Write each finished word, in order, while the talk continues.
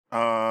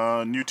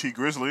New T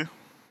Grizzly.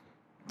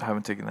 I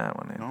haven't taken that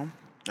one in. No,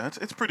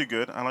 it's pretty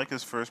good. I like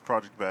his first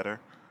project better.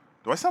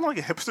 Do I sound like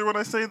a hipster when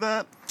I say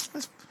that?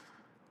 His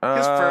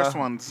first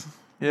ones.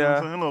 Yeah. You know what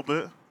I'm saying? A little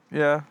bit.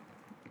 Yeah.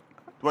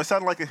 Do I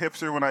sound like a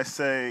hipster when I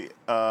say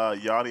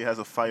Yachty has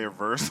a fire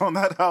verse on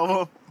that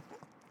album?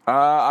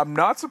 I'm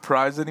not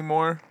surprised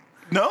anymore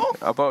No?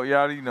 about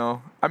Yachty.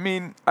 No. I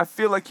mean, I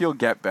feel like he'll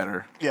get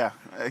better. Yeah.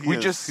 We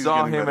just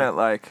saw him better. at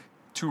like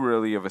too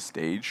early of a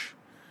stage,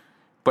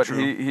 but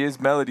True. his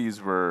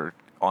melodies were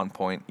on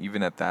point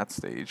even at that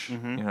stage.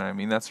 Mm-hmm. You know what I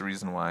mean? That's the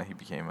reason why he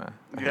became a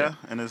Yeah, hit.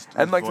 and his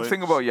And like voice. the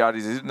thing about Yachty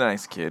is he's a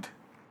nice kid.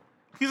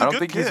 He's I a don't good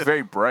think kid. he's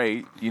very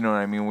bright, you know what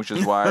I mean, which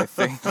is why I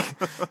think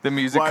the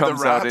music Why the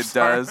comes out it raps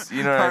does,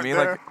 you know what I aren't mean?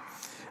 there. Like,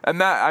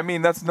 and that, I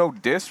mean, that's no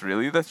diss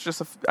really. That's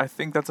just I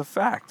think that's a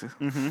fact.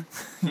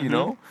 Mm-hmm. You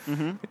know?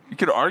 Mm-hmm. You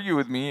could argue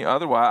with me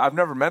otherwise. I've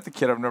never met the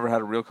kid. I've never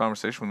had a real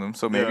conversation with him,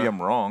 so maybe Yeah.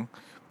 I'm wrong.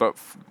 But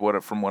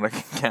from what I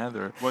can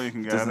gather, What you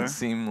can doesn't gather.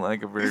 seem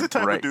like a very He's the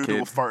type bright of dude who kid.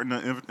 will fart in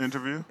an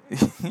interview.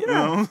 Yeah,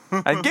 know?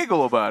 and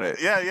giggle about it.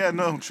 Yeah,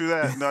 no, true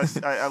that. No,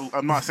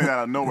 I'm not saying that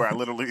out of nowhere. I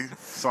literally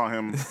saw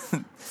him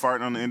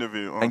farting on the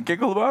interview. And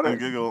giggle about and it.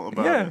 giggle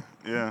about Yeah. it.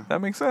 Yeah, That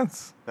makes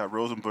sense. that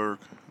Rosenberg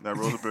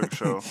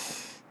show.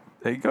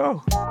 There you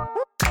go.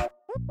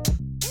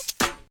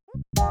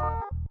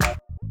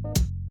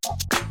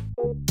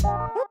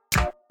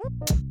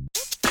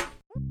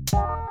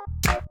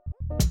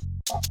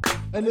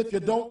 And if you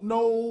don't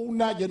know,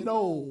 now you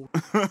know.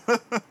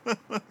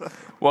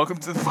 Welcome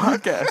to the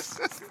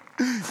podcast.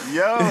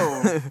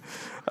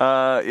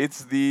 Yo,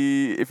 It's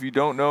the If You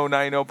Don't Know,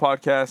 Now You Know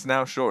podcast,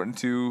 now shortened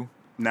to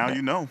now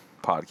you know.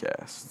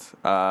 podcast.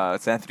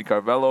 It's Anthony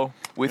Carvello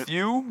with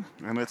you.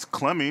 And it's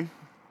Clemmy.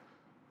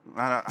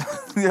 Yeah,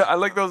 I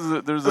like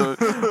those. There's a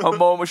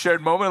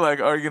shared moment. Like,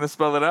 are you gonna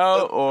spell it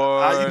out or?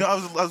 I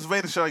was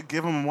waiting. Should I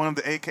give him one of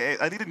the AKA?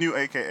 I need a new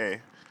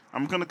AKA.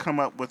 I'm gonna come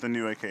up with a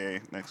new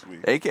AKA next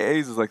week.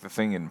 AKAs is like the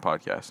thing in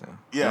podcasting.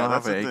 Yeah, you don't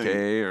that's have the an thing.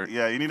 AKA, or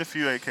Yeah, you need a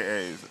few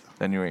AKAs.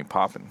 then you ain't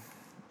popping.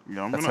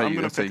 Yeah, I'm That's gonna how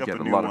you pick up get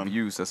a a new lot one. of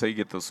views. That's how you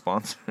get those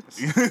sponsors.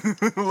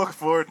 Look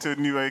forward to a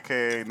new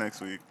AKA next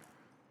week.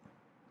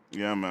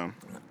 Yeah, man.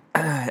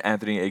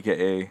 Anthony,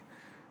 AKA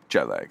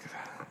jet lag.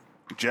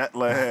 Jet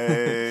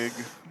lag.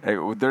 Hey,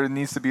 there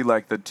needs to be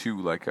like the two,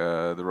 like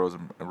the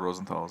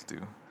Rosenthals do.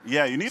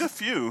 Yeah, you need a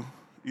few.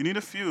 You need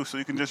a few so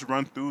you can just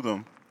run through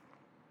them.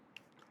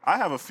 I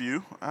have a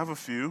few. I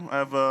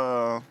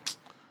have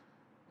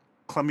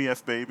Clemmy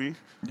F Baby.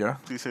 Yeah,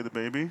 Please say the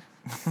baby.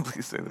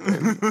 please say the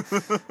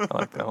baby. I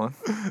like that one.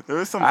 There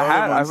is some I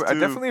other ones I too.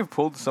 definitely have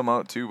pulled some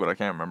out too, but I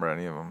can't remember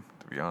any of them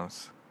to be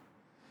honest.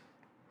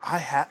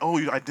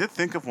 I did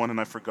think of one and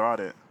I forgot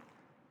it.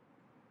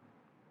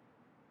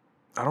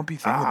 I don't be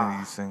thinking of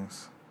these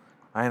things.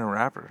 I ain't a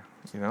rapper,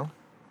 you know.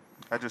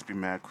 I'd just be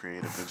mad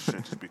creative. This shit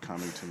just be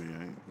coming to me.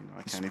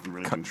 I can't even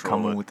really control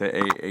Coming it. with the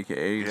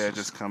AKAs. Yeah, it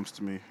just comes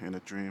to me in a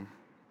dream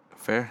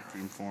fair.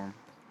 form.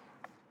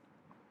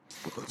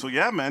 So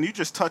yeah, man, you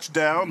just touched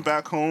down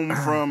back home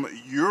from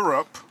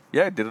Europe.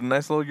 Yeah, I did a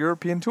nice little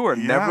European tour.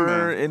 Yeah, Never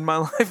man. in my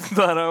life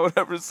thought I would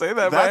ever say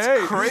that. That's but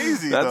hey,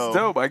 crazy, That's though.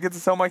 dope. I get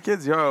to tell my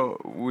kids, yo,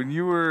 when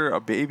you were a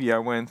baby, I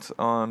went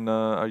on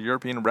a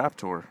European rap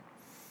tour.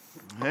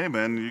 Hey,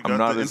 man, you got I'm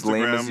not the as Instagram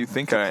lame as you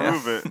think to I am.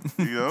 prove it.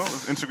 You know,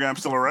 if Instagram's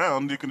still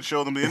around, you can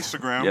show them the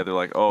Instagram. Yeah, they're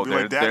like, oh, Be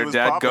like, their "Daddy was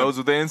dad poppin'." goes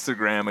with the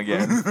Instagram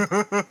again.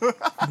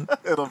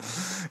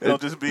 It'll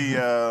just be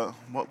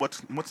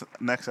what's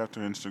next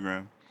after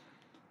Instagram?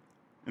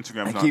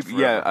 Instagram's not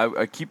forever.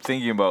 I keep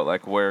thinking about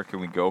like where can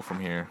we go from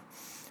here.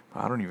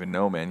 I don't even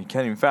know, man. You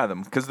can't even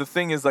fathom. Because the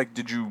thing is, like,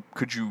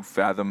 could you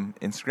fathom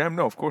Instagram?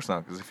 No, of course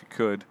not. Because if you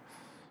could,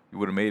 you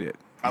would have made it.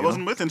 I you know?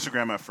 wasn't with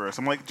Instagram at first.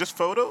 I'm like, just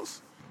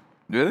photos?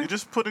 Really? You're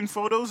just putting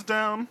photos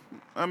down?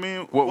 I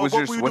mean, What's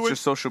were you your doing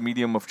social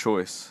medium of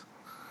choice?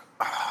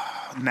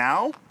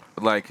 now?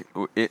 Like,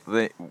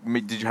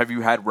 have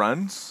you had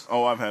runs?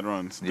 Oh, I've had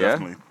runs. Yeah?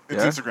 Definitely.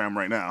 It's Yeah? Instagram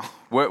right now.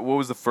 What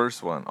was the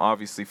first one?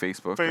 Obviously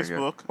Facebook. I guess.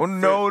 Facebook. Oh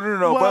no.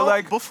 Well, but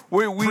like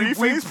we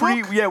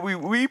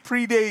pre-Facebook? we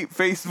predate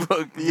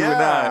Facebook. You and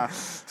Yeah. I.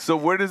 So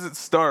where does it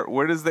start?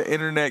 Where does the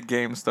internet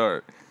game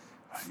start?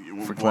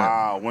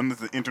 Wow. When does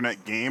the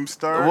internet game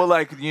start? Well,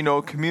 like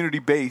community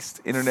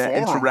based internet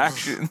Forums.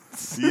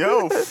 interactions.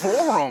 Yo,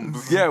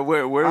 forums. Yeah,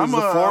 where was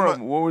the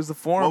forum? What was the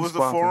forum? What was the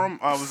forum?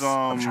 I was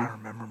I'm trying to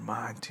remember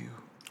mine too.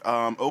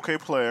 OK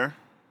Player.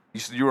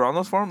 You were on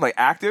those forums, like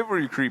active, or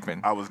you creeping?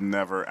 I was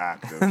never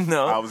active.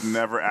 No? I was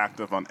never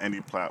active on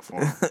any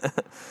platform.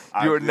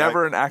 You were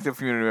never an active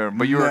community member,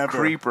 but you were a Never.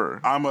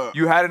 creeper. I'm a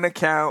You had an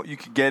account. You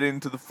could get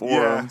into the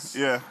forums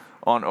yeah,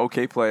 on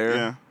OK Player.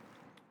 yeah.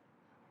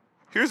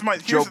 Here's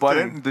Joe the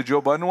Budden, thing. the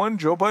Joe Budden one.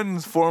 Joe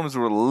Budden's forums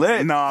were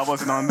lit. No, I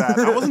wasn't on that.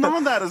 I wasn't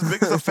on that. As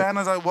big as a fan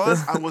as I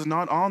was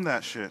not on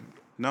that shit.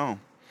 No.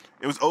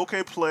 It was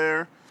OK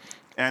Player,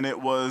 and it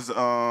was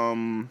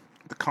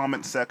the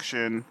comment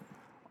section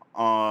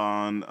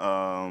on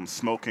the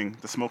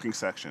smoking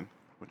section,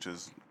 which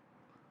is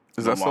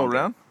Is no that still longer.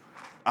 around?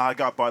 I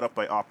got bought up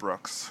by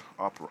Oprox.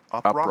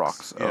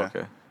 Uproxx. Oh, Yeah.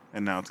 okay.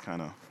 and now it's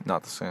kind of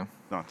Not the same.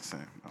 not the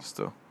same. No.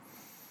 Still.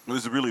 It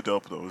was really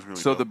dope though. It was really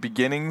So dope. the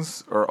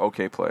beginnings are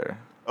OK Player.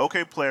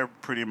 OK Player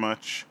pretty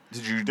much.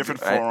 Did you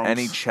Different do forums.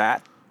 any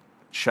chat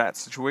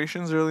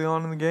situations early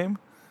on in the game?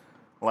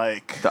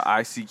 Like The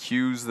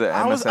ICQs, the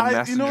I was, MSN I,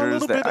 Messengers, you know, a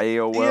little the bit.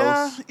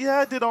 AOLs. Yeah,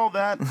 I did all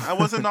that. I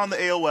wasn't on the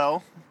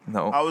AOL.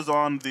 No, I was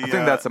on the. I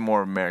think that's a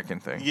more American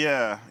thing.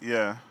 Yeah.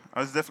 I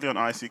was definitely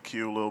on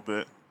ICQ a little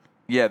bit.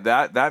 Yeah,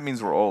 that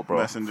means we're old, bro.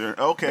 Messenger.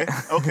 Okay.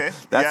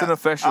 That's Yeah, an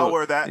official. I'll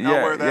wear that. Yeah,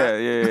 I'll wear that.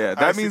 Yeah.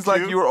 That means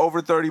like ICQ. you were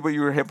over 30, but you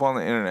were hip on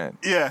the internet.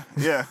 Yeah,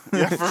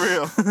 for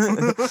real.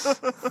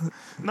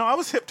 No, I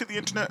was hip to the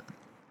internet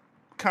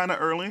kind of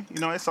early.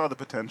 You know, I saw the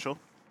potential.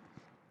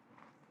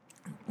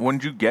 When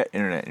did you get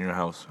internet in your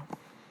house?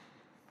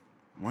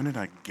 When did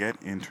I get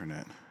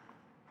internet?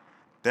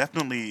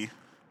 Definitely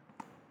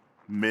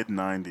mid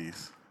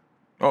 90s.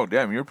 Oh,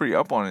 damn, you were pretty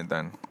up on it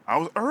then. I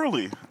was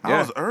early.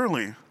 Yeah.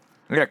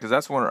 Yeah, because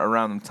that's when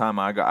around the time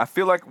I got. I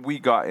feel like we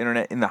got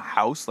internet in the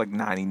house like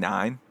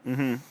 99,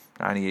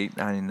 98,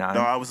 99.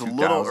 No, I was a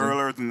little 2000.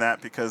 earlier than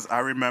that because I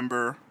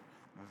remember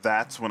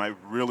that's when I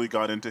really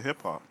got into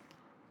hip hop.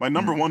 My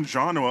number one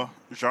genre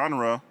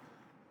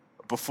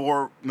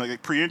before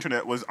like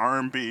pre-internet was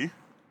R&B.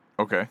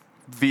 Okay.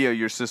 Via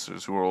your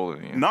sisters who are older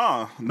than you.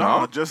 No,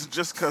 No? just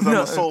because I'm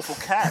a soulful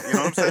cat. You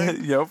know what I'm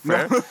saying? Yo,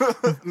 fair.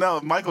 No,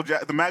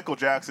 the Michael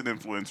Jackson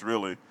influence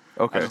really.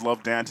 Okay. I just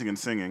love dancing and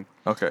singing.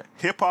 Okay.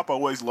 Hip hop I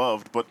always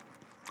loved, but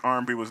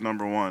R&B was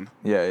number one.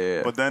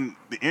 Yeah. But then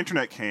the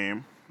internet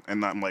came,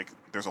 and I'm like,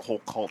 there's a whole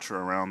culture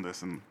around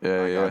this, and Yeah,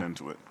 I got yeah.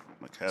 into it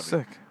like heavy.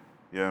 Sick.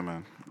 Yeah,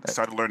 man.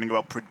 Started learning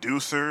about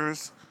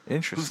producers.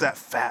 Interesting. Who's that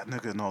fat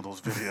nigga in all those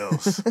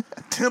videos?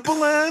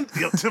 Timbaland?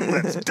 Yo,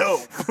 Timbaland's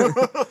dope.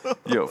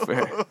 Yo,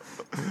 fair.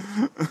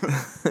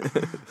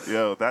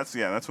 Yo, that's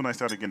when I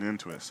started getting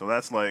into it. So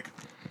that's like,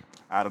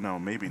 I don't know,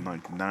 maybe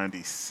like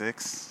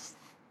 96,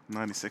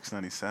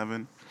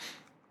 97.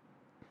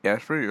 Yeah,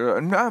 it's pretty.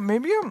 Nah,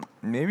 maybe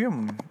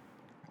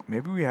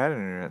we had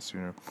internet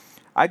sooner.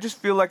 I just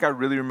feel like I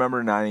really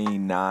remember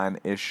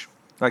 99-ish.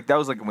 Like that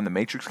was like when the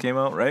Matrix came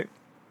out, right?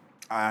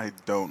 I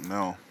don't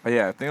know.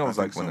 Yeah, I think it was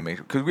I like think when so. the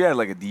Matrix, because we had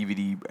like a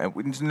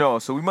DVD. No,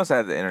 so we must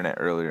have had the internet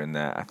earlier than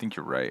that. I think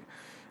you're right.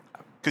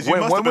 Because you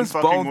When, must have been was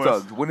fucking Bone with...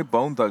 Thugs? When did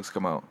Bone Thugs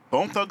come out?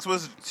 Bone Thugs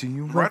was See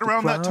you right at the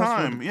around that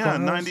crossroads, time. Yeah,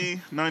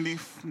 90,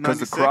 96. Because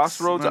the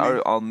Crossroads,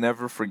 90. I'll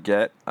never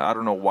forget. I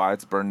don't know why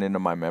it's burned into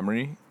my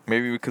memory.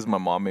 Maybe because my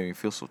mom made me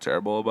feel so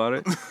terrible about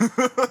it.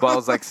 But I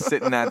was like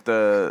sitting at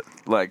the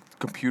like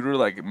computer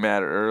like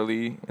mad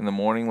early in the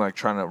morning, like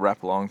trying to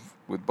rap along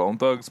with Bone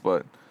Thugs,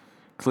 but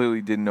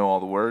clearly didn't know all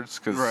the words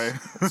because Right.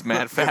 it's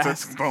mad fast.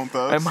 It's Bone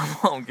Thugs. And my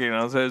mom came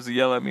downstairs to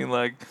yell at me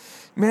like,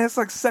 "Man, it's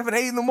like 7,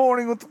 8 in the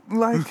morning.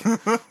 Like,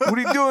 what are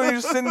you doing? You're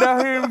just sitting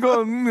down here and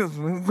going,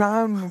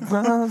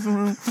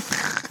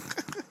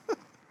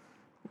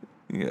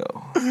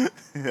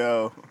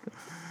 Yo.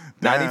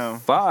 Damn.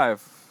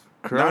 95.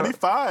 Correct.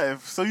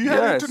 95. So you had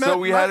Yeah, internet. so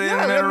we had yeah,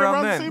 internet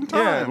around the then. same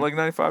time. Yeah, like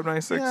 95,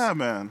 96. Yeah,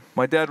 man.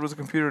 My dad was a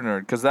computer nerd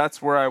because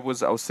that's where I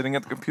was sitting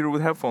at the computer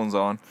with headphones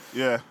on,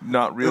 Yeah.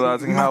 not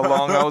realizing how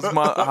loud I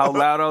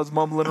was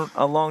mumbling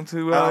along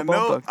to I Bone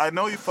know. Thugs. I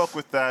know you fuck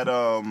with that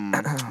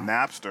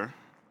Napster.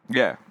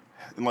 Yeah.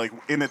 Like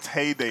in its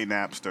heyday,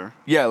 Napster.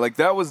 Yeah, like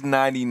that was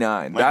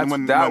 99.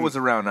 Like That was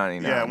around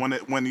 99. Yeah,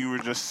 when you were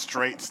just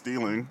straight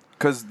stealing.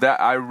 Because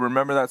I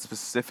remember that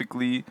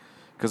specifically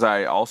because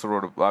I also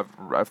wrote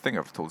I think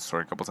I've told the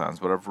story a couple times,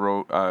 but I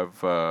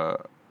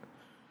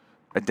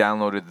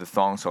downloaded the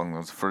Thong Song. That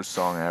was the first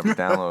song I ever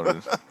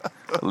downloaded.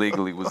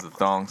 Illegally was the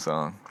Thong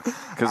Song.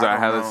 Because I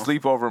had a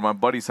sleepover at my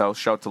buddy's house,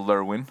 shout to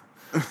Lerwin.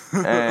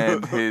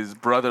 And his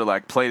brother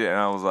like played it and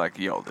I was like,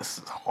 yo, this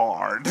is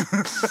hard. Yeah,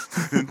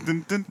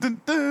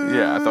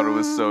 I thought it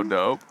was so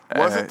dope.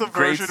 Was it the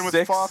grade version with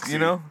 6, Foxy? you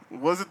know?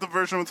 Was it the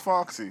version with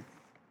Foxy?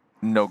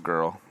 No,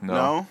 girl.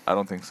 No? I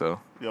don't think so.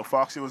 Yo,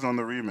 Foxy was on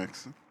the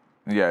remix.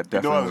 Yeah,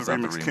 definitely I was a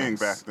on the remix king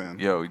back then.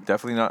 Yo,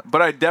 definitely not.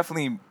 But I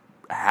definitely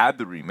had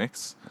the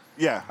remix.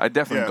 Yeah. I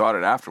definitely got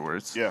it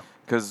afterwards. Yeah.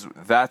 Because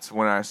that's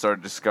when I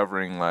started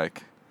discovering,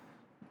 like,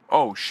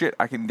 oh, shit,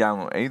 I can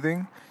download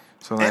anything.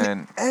 So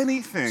then...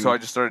 anything. So I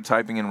just started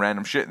typing in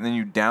random shit, and then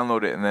you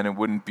download it, and then it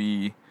wouldn't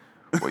be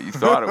what you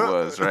thought it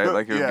was, right?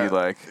 Like, it would be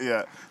like...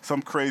 Yeah,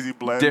 some crazy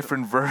blend.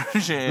 Different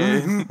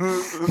version.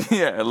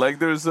 Yeah, like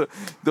there's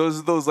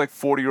those like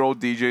 40-year-old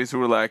DJs who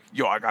were like,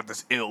 yo, I got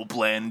this ill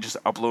blend, just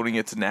uploading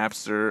it to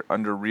Napster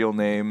under real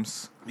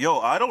names. Yo,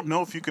 I don't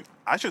know if you could...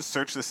 I should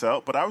search this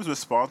out, but I was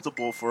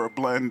responsible for a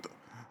blend.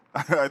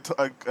 I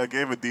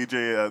gave a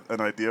DJ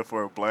an idea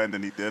for a blend,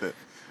 and he did it.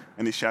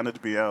 And he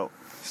shouted me out.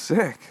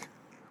 Sick.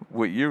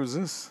 What year was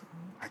this?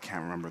 I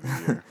can't remember the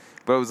year.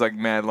 But it was like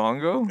mad long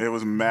ago? It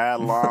was mad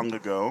long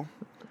ago.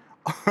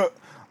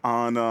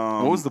 On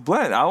What was the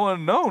blend? I want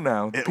to know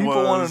now. People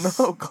want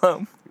to know,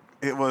 Clem.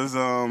 It was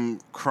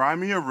Cry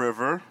Me a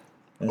River.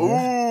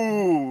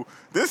 Ooh,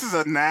 this is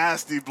a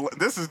nasty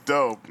this is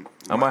dope.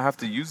 I might have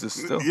to use this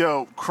still.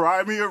 Yo,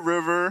 Cry Me a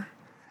River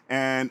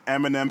and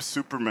Eminem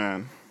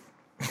Superman.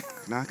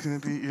 Not gonna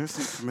be your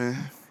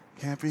Superman.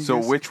 Can't be So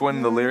your which one the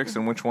Superman. lyrics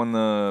and which one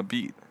the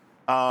beat?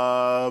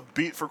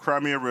 Beat for Cry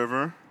Me a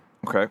River,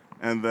 Okay.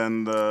 and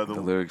then the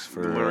lyrics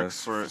for, the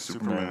lyrics for for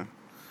Superman. Superman.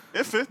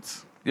 It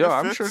fits. Yeah, It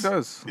I'm fits. sure it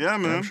does. Yeah,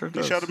 man. I'm sure it He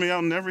does. shouted me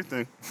out and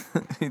everything.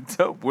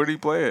 Dope. Where do you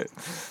play it?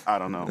 I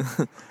don't know.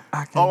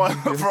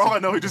 For all I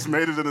know, he just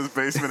made it in his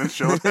basement and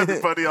showed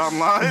everybody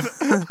online.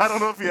 I don't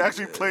know if he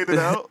actually played it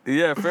out.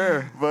 Yeah,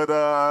 fair. But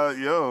I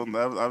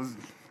was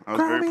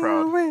very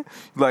proud.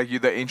 Like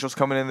the angels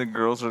coming in, the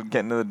girls are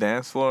getting to the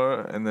dance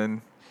floor, and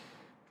then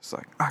it's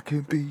like, I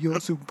can be your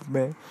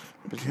Superman.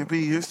 Can't be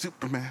your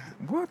Superman.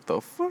 What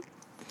the fuck?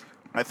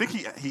 I think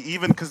he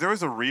even because there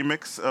was a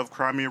remix of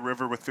Cry Me a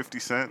River with 50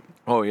 Cent.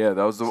 Oh yeah,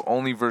 that was the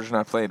only version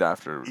I played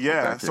after.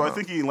 Yeah, that so came I out.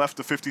 think he left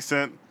the 50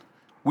 Cent.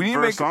 We need to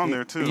verse make on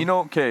there, too. You know,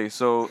 okay,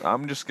 so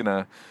I'm just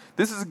gonna.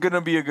 This is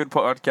gonna be a good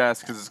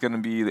podcast because it's gonna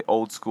be the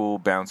old school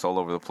bounce all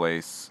over the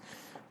place,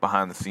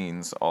 behind the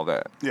scenes, all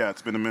that. Yeah,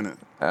 it's been a minute.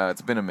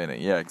 It's been a minute,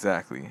 yeah,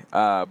 exactly.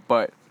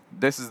 But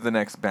this is the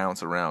next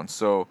bounce around.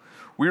 So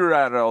we were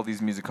at all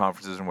these music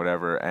conferences and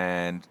whatever,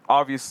 and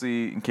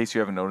obviously, in case you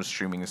haven't noticed,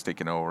 streaming is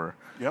taking over,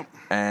 Yep.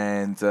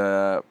 and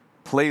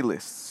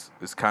playlists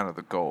is kind of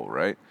the goal,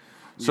 right?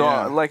 So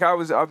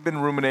Yeah. I've been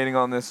ruminating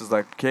on this. Is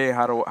like, okay,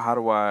 how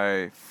do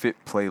I fit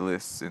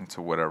playlists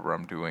into whatever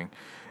I'm doing?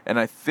 And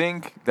I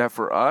think that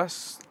for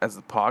us as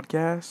a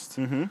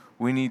podcast,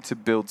 we need to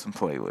build some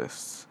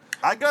playlists.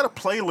 I got a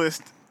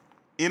playlist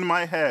in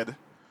my head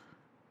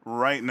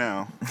right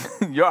now.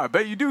 Yeah, I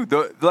bet you do.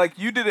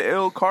 You did an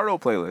Il Cardo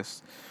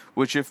playlist,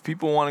 which if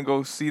people want to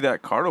go see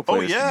that Cardo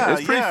playlist,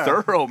 it's pretty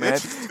thorough, man.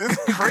 It's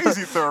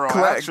crazy thorough,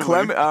 actually.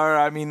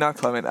 Not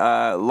Clement.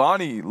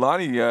 Lonnie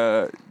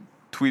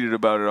tweeted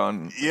about it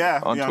on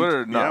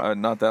Twitter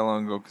not that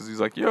long ago because he's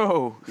like,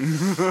 yo.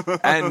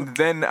 And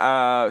then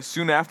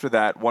soon after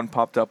that, one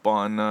popped up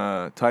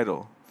on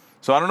Tidal.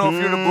 So I don't know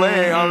if you're to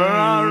blame.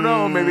 I don't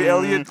know. Maybe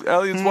Elliot's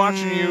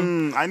watching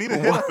you. I need to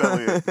hit up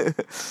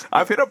Elliot.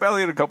 I've hit up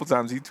Elliot a couple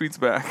times. He tweets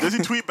back. Does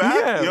he tweet back?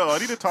 Yeah. Yo, I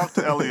need to talk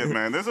to Elliot,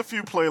 man. There's a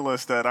few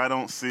playlists that I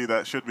don't see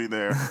that should be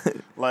there.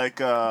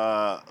 Like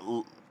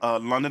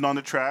London on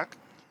the Track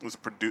was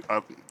favorite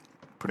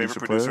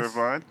producer of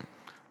mine.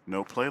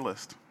 No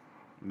playlist.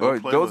 No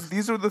playlist.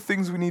 These are the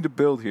things we need to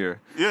build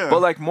here. Yeah.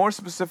 But like more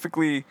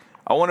specifically,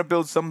 I want to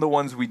build some of the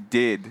ones we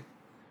did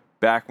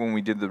back when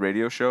we did the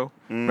radio show.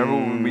 Remember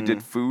when we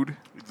did food?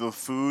 The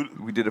food.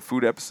 We did a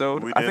food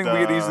episode. We I think did,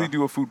 we could easily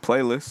do a food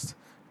playlist.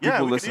 Yeah,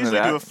 People we could listen to easily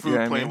that. do a food You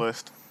know what I mean?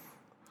 playlist.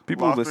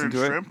 People Lobster listen and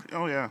to shrimp.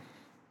 Oh,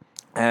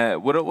 yeah.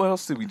 it. What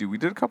else did we do? We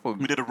did a couple.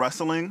 We did a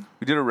wrestling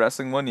We did a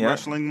wrestling one, yeah.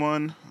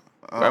 one.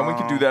 And we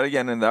could do that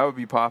again, and that would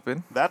be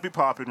popping. That'd be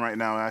popping right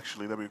now,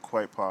 actually. That'd be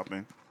quite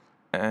popping.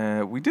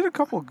 We did a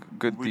couple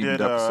good We themed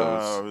did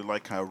episodes.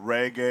 like a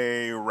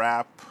reggae,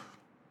 rap.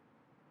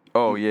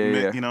 Oh,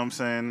 yeah. You know what I'm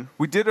saying?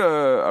 We did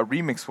a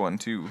remix one,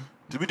 too.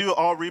 Did we do an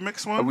all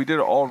remix one? We did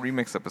an all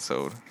remix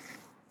episode.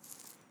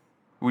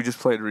 We just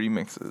played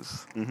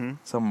remixes.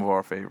 Some of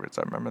our favorites.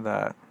 I remember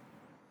that.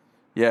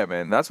 Yeah,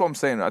 man. That's what I'm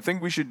saying. I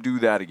think we should do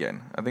that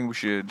again. I think we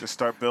should Just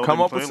start building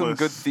come up playlists. with some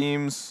good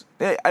themes.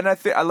 And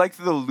I like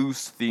the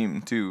loose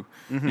theme too.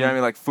 You know what I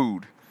mean? Like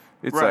food.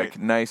 It's Right. like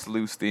nice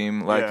loose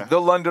theme. Like Yeah. the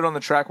London on the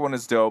Track one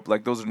is dope.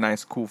 Like those are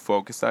nice, cool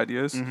focused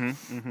ideas.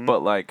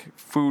 But like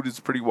food is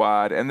pretty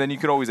wide, and then you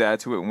can always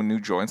add to it when new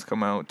joints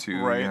come out too.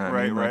 Right, you know what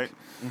I mean? right.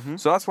 Like,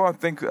 So that's what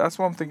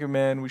I'm thinking,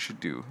 man. We should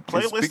do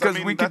Playlists, I because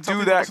mean, we could that's how do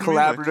people that listen to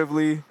music.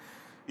 collaboratively.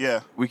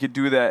 Yeah. We could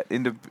do that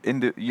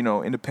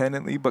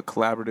independently, but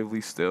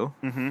collaboratively still.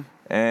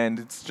 And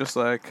it's just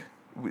like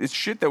it's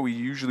shit that we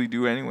usually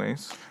do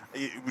anyways.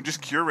 We're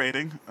just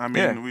curating. I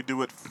mean, Yeah. we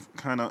do it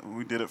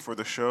we did it for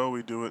the show.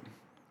 We do it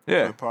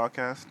Yeah. for the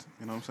podcast.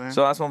 You know what I'm saying?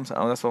 So that's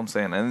what I'm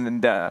saying.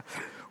 And then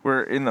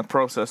we're in the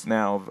process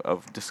now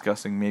of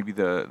discussing maybe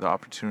the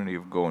opportunity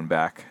of going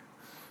back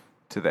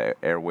to the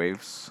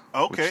airwaves.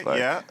 okay. which, like,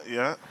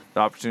 Yeah. The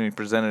opportunity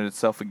presented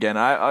itself again.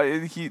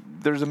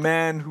 There's a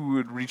man who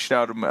had reached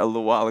out a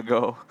little while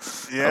ago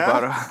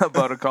Yeah?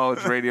 about a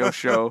college radio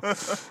show,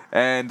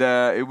 and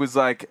it was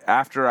like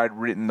after I'd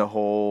written the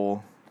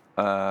whole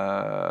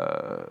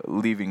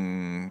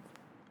leaving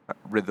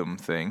rhythm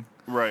thing.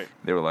 Right.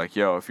 They were like,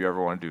 "Yo, if you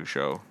ever want to do a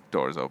show,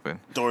 doors open."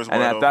 Doors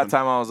And wide at that open.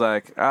 time, I was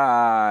like,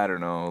 I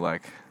don't know,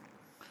 like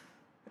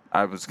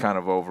I was kind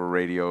of over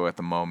radio at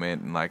the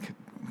moment, and like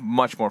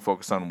much more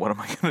focused on what am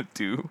I gonna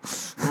do,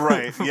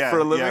 Right. Yeah. for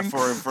a living,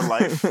 For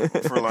life.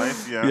 For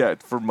life. Yeah. yeah,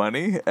 for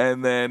money,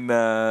 and then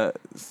I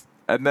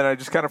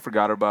just kind of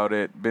forgot about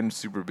it. Been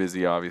super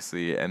busy,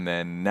 obviously, and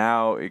then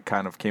now it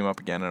kind of came up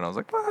again, and I was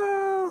like,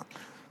 well,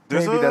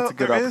 maybe that's a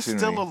good there opportunity. is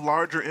still a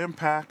larger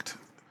impact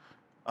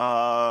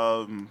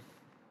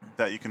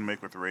that you can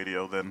make with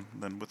radio than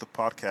with the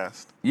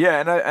podcast. Yeah,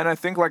 and I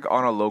think like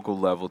on a local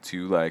level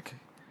too, like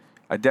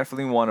I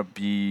definitely want to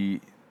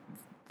be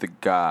the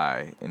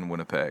guy in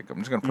Winnipeg. I'm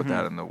just gonna put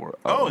that in the world.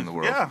 in the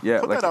world. Yeah.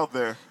 Put like that out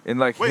there. in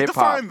like Wait, hip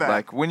hop. define that.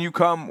 Like when you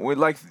come with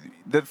like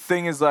the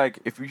thing is like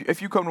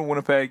if you come to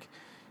Winnipeg,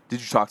 did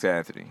you talk to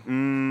Anthony? You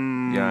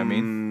know what I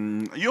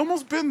mean? You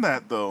almost been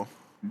that though.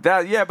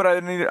 That but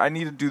I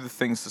need to do the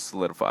things to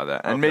solidify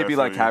that, and Okay, maybe I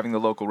like feel you. having the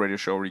local radio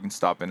show where you can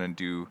stop in and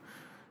do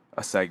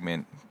a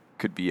segment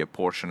could be a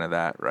portion of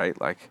that, right?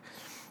 Like,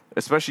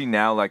 especially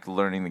now, like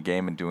learning the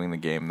game and doing the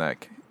game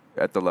like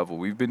at the level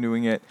we've been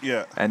doing it,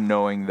 Yeah. and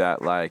knowing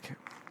that like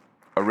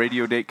a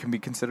radio date can be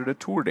considered a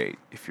tour date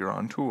if you're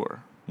on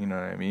tour. You know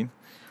what I mean?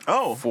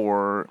 Oh,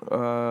 For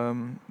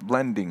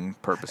blending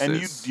purposes.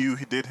 and you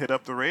did hit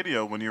up the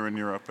radio when you were in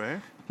Europe, eh?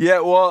 Yeah,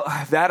 well,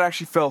 that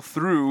actually fell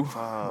through,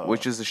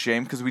 which is a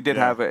shame because we did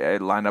Yeah. have a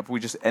lineup. We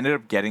just ended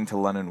up getting to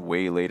London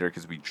way later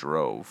because we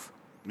drove.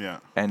 Yeah.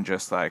 And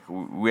just like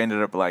we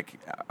ended up like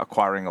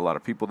acquiring a lot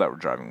of people that were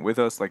driving with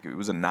us. Like it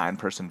was a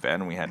 9-person van,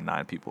 and we had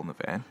 9 people in the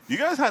van. You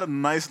guys had a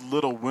nice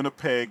little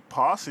Winnipeg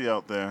posse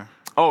out there.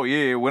 Oh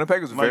yeah,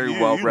 Winnipeg was Like, very you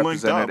well linked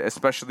represented, up.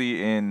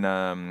 especially in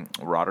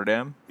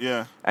Rotterdam.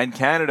 Yeah. And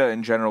Canada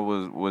in general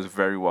was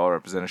very well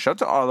represented. Shout out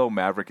to Arlo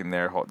Maverick and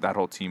that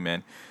whole team,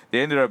 man.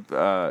 They ended up,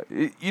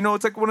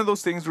 it's like one of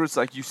those things where it's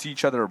like you see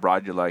each other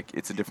abroad, you're like,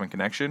 it's a different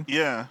connection.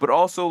 Yeah. But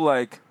also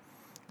like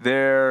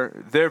they're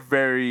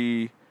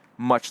very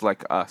much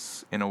like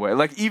us in a way.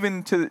 Like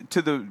even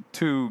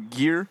to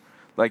gear,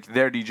 like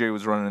their DJ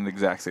was running the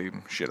exact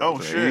same shit. Oh,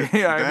 over shit.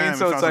 there. Yeah, I Damn, mean, you so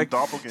found it's some like,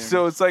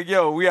 doppelgangers.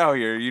 yo, we out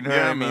here. You know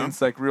Yeah, what I mean? man.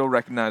 It's like real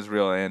recognized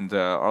real. And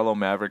Arlo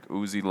Maverick,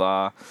 Uzi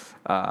La,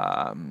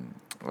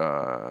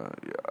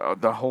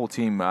 the whole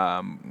team,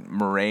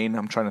 Moraine.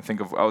 I'm trying to think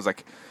of. I was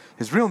like,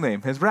 his real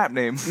name, his rap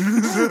name.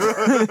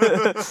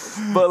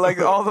 But like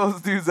all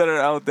those dudes that are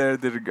out there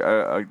did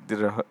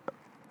a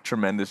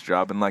tremendous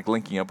job and like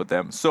linking up with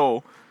them.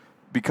 So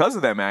because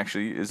of them,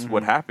 actually, is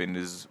what happened.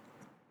 Is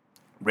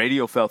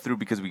radio fell through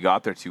because we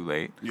got there too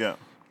late. Yeah.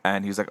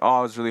 And he was like, "Oh,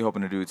 I was really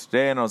hoping to do it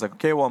today." And I was like,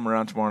 "Okay, well, I'm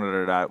around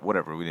tomorrow."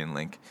 Whatever. We didn't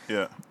link.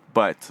 Yeah.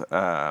 But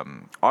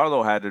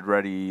Arlo had it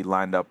already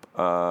lined up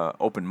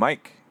open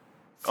mic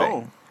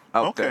thing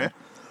out okay.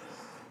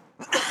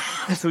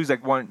 there. So he's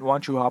like, why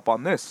don't you hop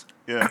on this?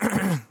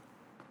 Yeah.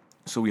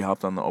 So we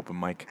hopped on the open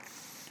mic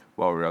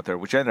while we were out there,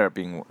 which ended up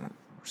being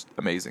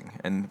amazing.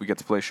 And we got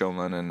to play a show in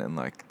London, and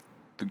like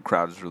the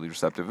crowd was really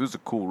receptive. It was a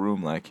cool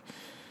room. Like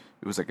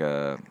it was like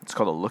it's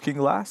called a Looking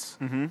Glass,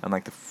 and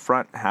like the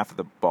front half of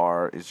the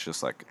bar is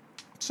just like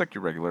it's like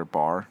your regular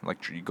bar.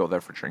 Like you go there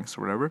for drinks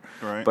or whatever.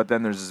 Right. But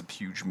then there's this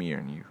huge mirror,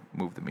 and you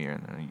move the mirror,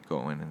 and then you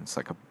go in, and it's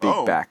like a big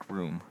Oh. back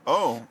room.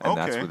 Oh, And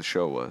okay. that's where the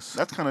show was.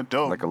 That's kind of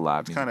dope. Like a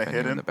live music Kind of venue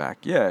in hidden. the back.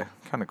 Yeah,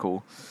 kind of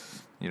cool.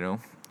 You know?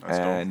 That's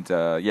dope. And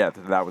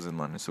that was in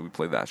London, so we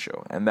played that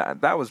show. And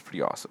that was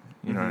pretty awesome.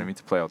 You know what I mean?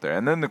 To play out there.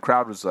 And then the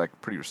crowd was like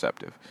pretty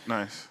receptive,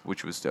 Nice.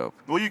 which was dope.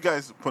 Well, you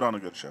guys put on a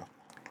good show.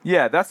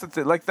 Yeah, that's the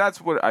thing. Like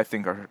that's what I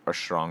think our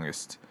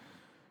strongest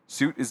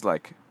suit is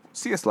like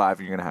see us live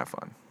and you're gonna have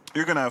fun.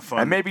 You're gonna have fun.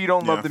 And maybe you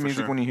don't love Yeah, the for music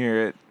sure. Mm-hmm. when you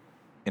hear it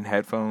in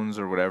headphones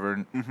or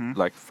whatever,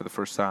 like for the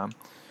first time.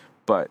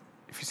 But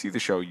if you see the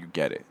show, you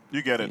get it.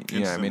 You get it.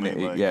 Yeah, I mean,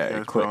 instantly, it you it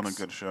guys put on a clicks.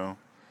 good show.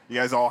 You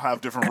guys all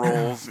have different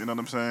roles. You know what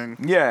I'm saying?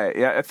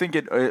 Yeah, I think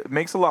it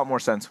makes a lot more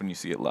sense when you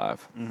see it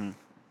live. Mm-hmm.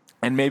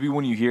 And maybe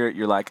when you hear it,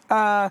 you're like,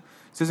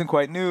 this isn't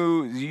quite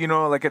new. You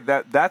know, like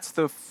that's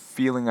the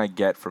feeling I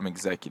get from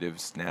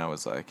executives now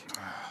is like,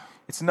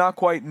 it's not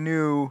quite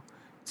new.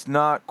 It's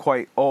not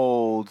quite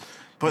old.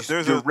 But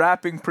there's you're a-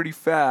 rapping pretty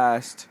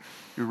fast.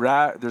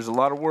 There's a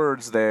lot of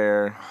words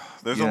there.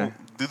 Yeah.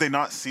 Do they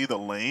not see the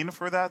lane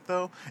for that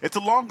though? It's a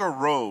longer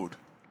road,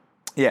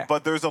 Yeah.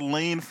 but there's a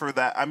lane for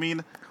that. I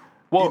mean,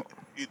 Well,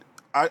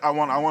 I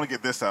want to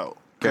get this out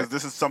because Okay.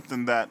 this is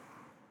something that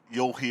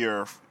you'll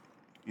hear,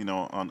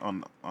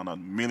 on a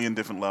million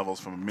different levels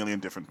from a million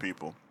different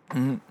people.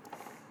 Mm-hmm.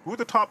 Who are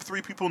the top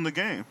 3 people in the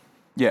game?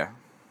 yeah.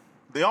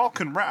 They all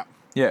can rap.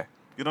 Yeah.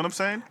 You know what I'm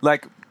saying?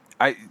 Like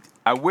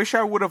I wish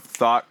I would have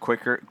thought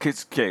quicker.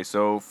 Okay,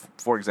 so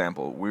for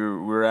example,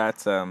 we're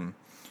at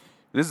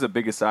this is the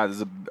biggest side. This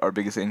is our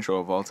biggest intro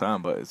of all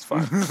time, but it's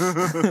fine.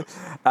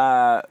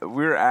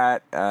 We're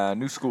at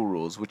New School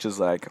Rules, which is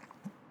like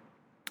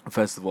a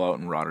festival out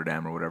in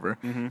Rotterdam or whatever,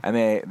 and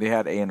they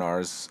had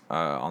A&Rs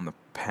on the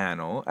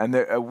panel, and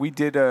we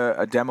did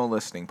a demo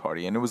listening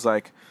party, and it was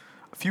like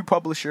a few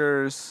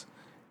publishers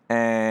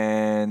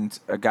and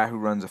a guy who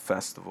runs a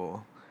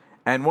festival.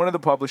 And one of the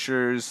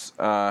publishers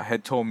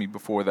had told me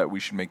before that we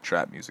should make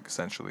trap music,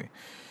 essentially.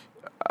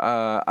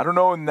 I don't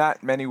know in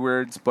that many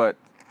words, but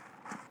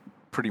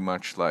pretty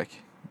much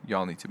like,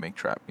 y'all need to make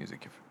trap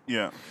music.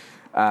 Yeah.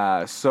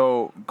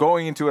 So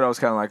going into it, I was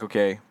kind of like,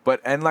 okay.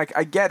 And like,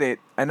 I get it.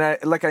 And I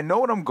know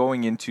what I'm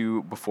going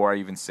into before I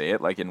even say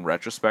it. Like, in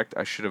retrospect,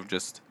 I should have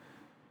just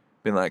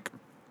been like,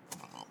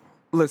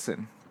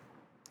 listen,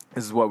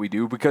 this is what we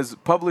do. Because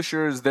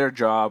publishers, their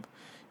job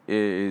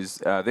is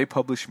they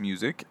publish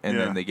music and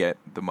Yeah. then they get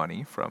the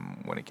money from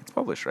when it gets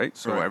published, right?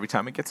 So Right. every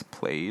time it gets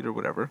played or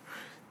whatever,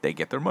 they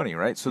get their money,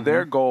 right? So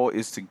their goal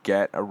is to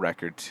get a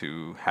record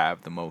to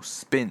have the most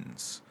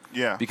spins.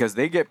 Yeah. Because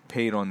they get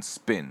paid on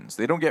spins.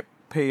 They don't get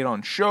paid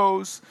on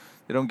shows.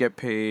 They don't get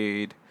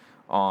paid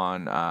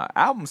on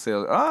album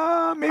sales.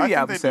 I Maybe think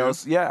album they do.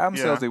 sales. Yeah, album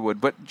Yeah. sales they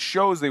would, but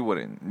shows they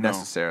wouldn't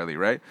necessarily,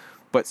 right?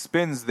 but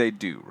spins they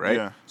do, right?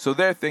 Yeah. So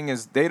their thing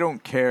is they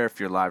don't care if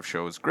your live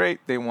show is great.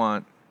 They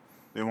want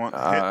They want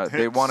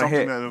they want a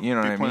hit. That'll You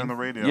know be what I playing mean? on the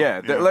radio.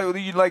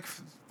 Yeah. Like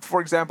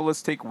for example,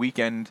 let's take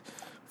Weekend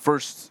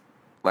first,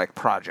 like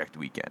project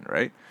Weekend,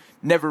 right?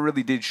 Never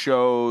really did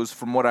shows.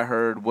 From what I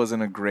heard,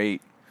 wasn't a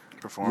great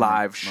Performer.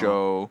 live No.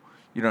 show.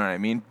 You know what I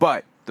mean?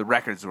 But the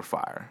records were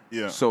fire.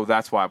 Yeah. So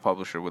that's why a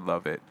publisher would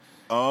love it.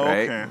 Oh,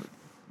 right? okay.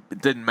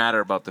 It didn't matter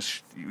about the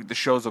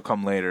shows will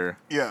come later.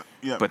 Yeah,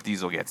 yeah. But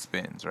these will get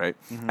spins, right?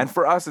 Mm-hmm. And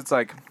for us, it's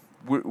like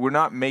we're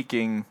not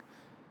making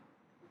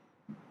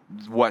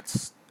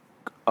what's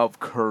of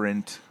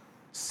current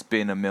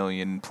spin a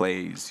million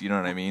plays. You know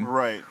what I mean?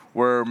 Right.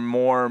 We're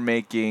more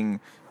making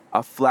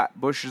a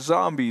Flatbush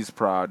Zombies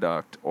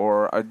product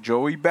or a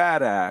Joey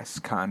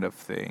Badass kind of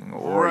thing,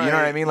 or you know what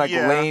I Right, mean, like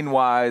yeah. lane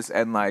wise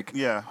and like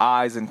Yeah.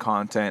 eyes and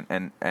content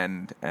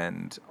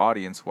and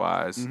audience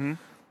wise Mm-hmm.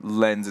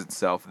 lends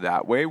itself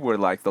that way. Where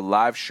like the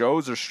live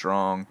shows are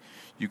strong,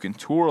 you can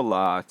tour a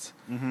lot.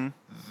 Mm-hmm.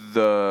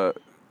 The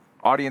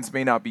audience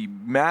may not be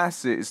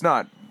massive. It's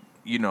not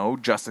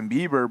Justin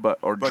Bieber,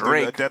 but But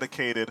Drake. they're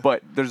dedicated.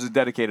 But there's a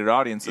dedicated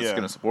audience that's Yeah.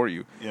 going to support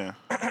you. Yeah.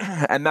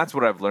 And that's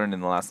what I've learned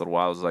in the last little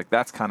while is like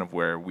that's kind of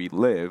where we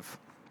live,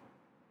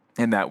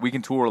 in that we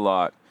can tour a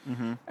lot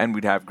Mm-hmm. and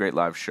we'd have great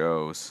live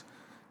shows.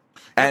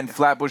 And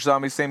Flatbush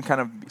Zombies, same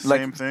kind of like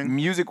Same thing?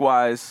 music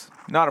wise,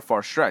 not a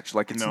far stretch.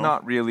 Like it's No.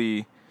 not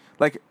really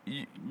like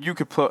you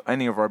could put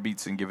any of our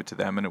beats and give it to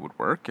them and it would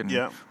work, and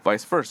Yeah.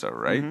 vice versa,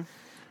 right? Mhm.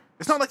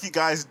 It's not like you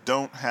guys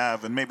don't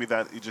have, and maybe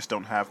that you just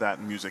don't have that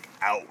music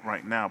out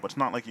right now, but it's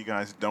not like you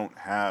guys don't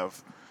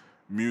have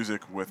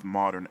music with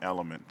modern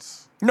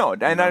elements. No, and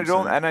know I what I'm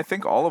don't, saying? and I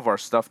think all of our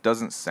stuff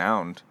doesn't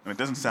sound And it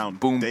doesn't sound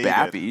boom dated.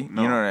 bappy.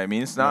 No. You know what I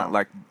mean? It's not No.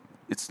 like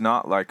it's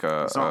not like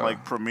a. It's not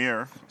like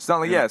Premiere. It's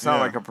not like it's not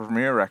Yeah. like a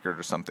premiere record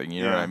or something.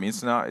 You know what Yeah. I mean?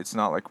 It's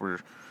not like we're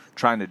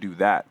trying to do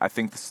that. I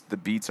think the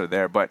beats are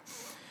there, but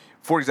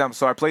for example,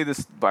 so I play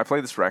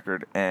this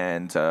record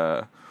and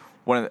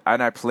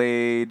I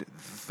played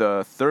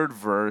the third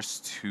verse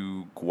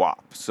to Guap.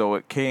 So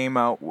it came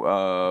out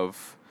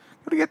of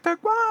gonna get the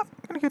guap,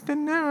 gonna get the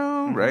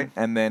narrow, right?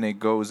 And then it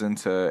goes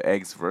into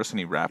Egg's verse and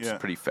he raps Yeah.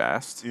 pretty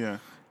fast. Yeah.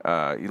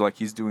 Like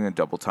he's doing a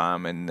double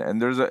time and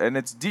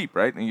it's deep,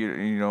 right? And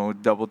you know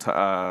double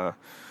tap.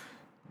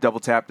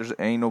 There's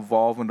ain't no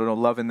Volve and no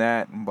love in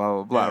that, and blah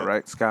blah blah, Yeah.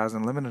 right? Skies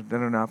unlimited.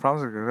 No,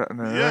 promise.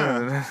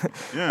 Yeah.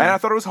 And I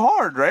thought it was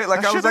hard, right?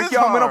 Like That I was shit like, is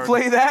yo, I'm gonna hard.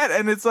 play that,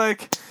 and it's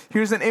like,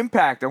 here's an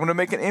impact. I'm gonna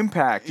make an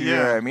impact. You know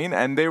Yeah. what I mean?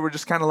 And they were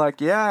just kind of like,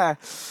 yeah.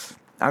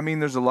 I mean,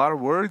 there's a lot of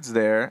words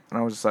there, and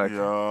I was just like,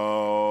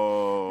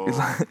 Yo. he's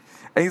like,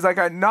 and he's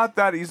like, not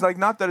that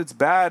it's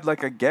bad,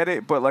 like I get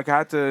it, but like I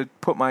had to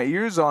put my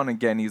ears on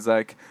again. He's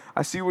like,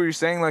 I see what you're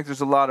saying, like there's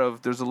a lot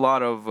of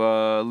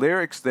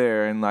lyrics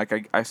there, and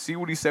like I see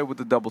what he said with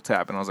the double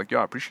tap, and I was like,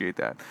 yo, I appreciate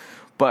that,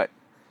 but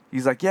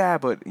he's like, yeah,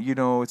 but you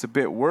know it's a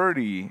bit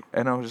wordy,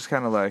 and I was just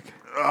kind of like,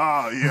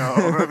 Oh,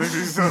 yo, that makes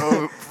me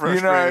so frustrated.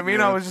 you know what I mean?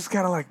 man. I was just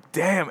kind of like,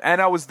 damn,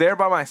 and I was there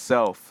by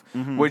myself,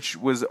 Mm-hmm. which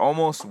was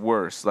almost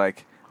worse.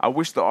 Like I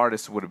wish the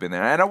artist would have been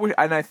there,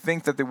 and I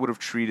think that they would have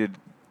treated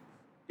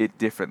it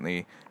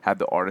differently had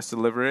the artist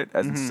deliver it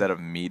as instead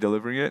of me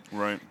delivering it.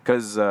 Right.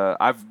 Because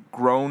I've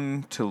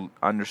grown to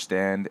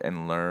understand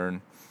and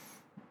learn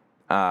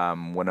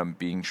when I'm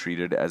being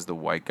treated as the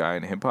white guy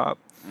in hip hop,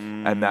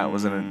 and that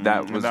was And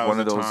one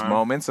of the those time.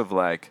 moments of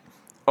like,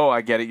 oh, I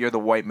get it, you're the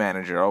white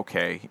manager,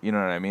 okay, you know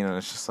what I mean? And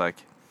it's just like,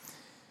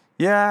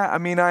 yeah, I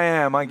mean, I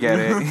am, I get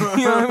it,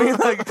 you know what I mean?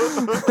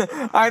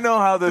 Like, I know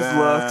how this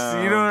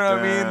looks, you know what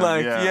I mean? Damn,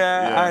 Like,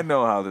 yeah. I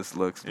know how this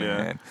looks, Yeah.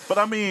 man. But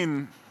I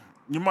mean,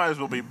 you might as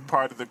well be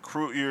part of the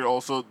crew. You're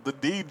also the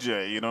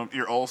DJ, you know?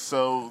 You're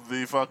also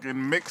the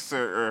fucking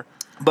mixer.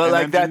 But an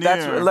like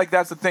engineer.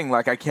 that's the thing.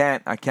 Like I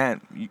can't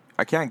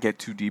get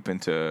too deep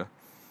into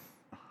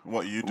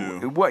What you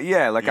do. what.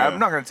 Yeah, like Yeah. I'm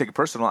not gonna take it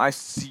personal.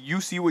 You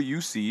see what you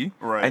see,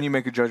 Right. and you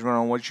make a judgment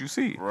on what you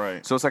see.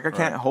 Right. So it's like I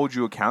can't Right. hold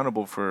you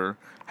accountable for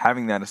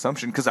having that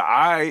assumption because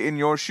I, in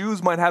your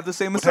shoes, might have the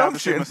same Would have the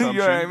assumption. same You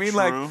know what I assumption. mean? True,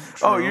 Like,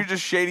 oh, true. you're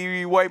just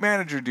shady white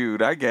manager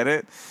dude. I get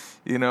it.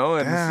 You know,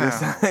 and it's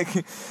just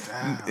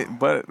like,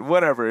 but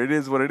whatever. It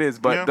is what it is.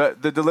 But Yeah.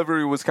 the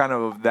delivery was kind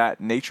of that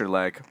nature,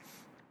 like.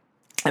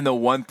 And the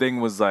one thing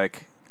was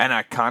like, and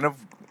I kind of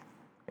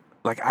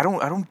like I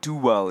don't do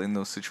well in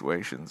those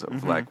situations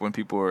of like when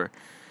people are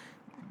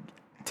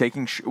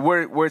taking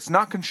where it's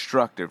not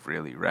constructive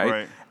really, right?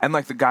 Right. And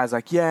like the guy's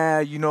like, yeah,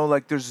 you know,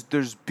 like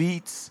there's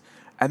beats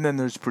and then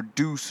there's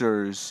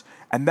producers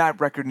and that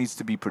record needs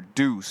to be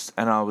produced,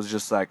 and I was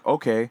just like,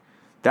 okay,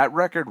 that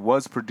record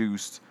was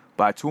produced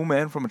by Tool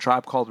Man from A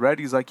Tribe Called Red.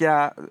 He's like,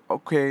 yeah,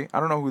 okay, I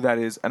don't know who that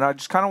is, and I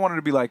just kind of wanted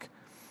to be like,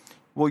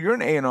 well, you're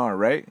an A&R,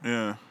 right?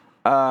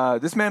 Yeah.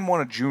 This man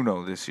won a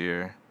Juno this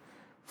year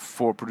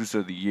for Producer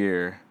of the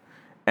Year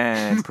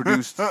and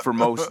produced for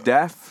Most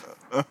Def.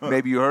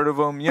 Maybe you heard of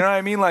him. You know what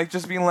I mean? Like,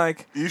 just being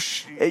like, You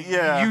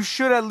yeah. you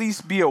should at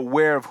least be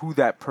aware of who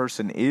that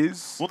person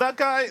is. Well, that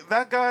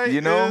guy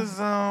You know? is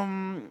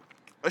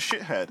a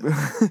shithead.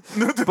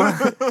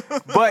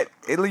 But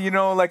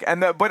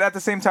like, but at the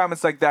same time,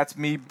 it's like that's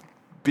me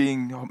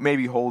being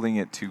maybe holding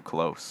it too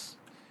close.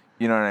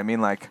 You know what I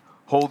mean? Like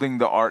holding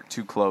the art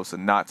too close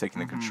and not taking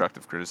the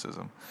constructive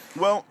criticism.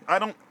 Well, I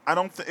don't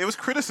think it was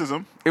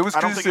criticism. It was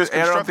criticism,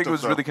 and I don't think it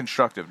was though. really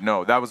constructive.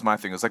 No, that was my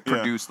thing. It was like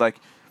produced, like.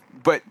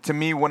 But to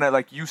me, when I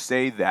like you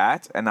say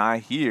that, and I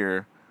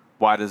hear,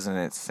 why doesn't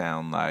it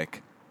sound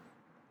like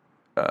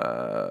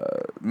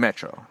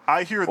Metro?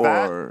 I hear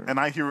that, and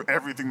I hear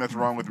everything that's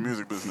wrong with the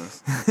music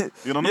business.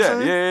 You know what I'm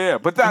saying? Yeah.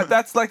 But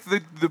that's like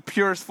the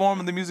purest form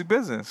of the music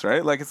business,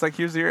 right? Like it's like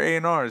here's your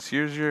A&Rs,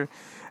 here's your,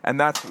 and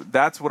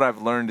that's what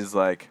I've learned is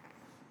like,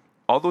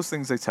 all those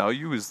things they tell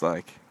you is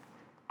like,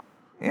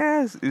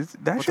 that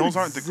but those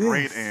aren't the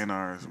great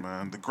A&Rs,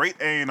 man. The great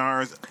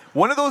A&Rs.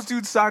 One of those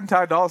dudes signed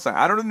Ty Dolla $ign.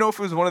 I don't know if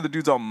it was one of the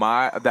dudes on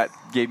that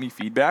gave me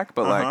feedback,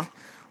 but like.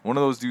 One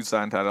of those dudes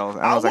signed Ty Dolla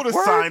 $ign. I would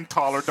have signed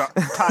Ty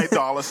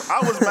Dolla $ign. I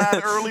was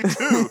mad early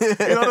too.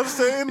 You know what I'm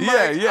saying? Like,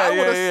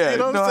 Yeah. You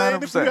know what I'm saying?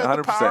 100%, If you had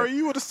the 100%. power,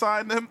 you would have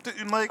signed him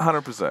to, like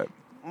 100%.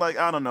 Like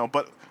I don't know,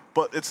 but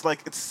it's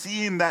like it's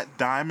seeing that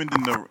diamond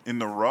in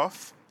the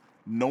rough,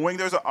 knowing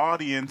there's an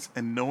audience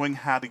and knowing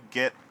how to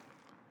get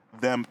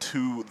them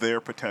to their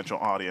potential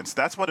audience.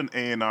 That's what an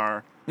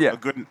A&R, a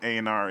good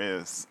A&R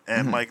is,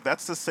 and like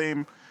that's the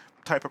same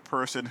type of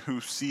person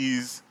who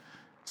sees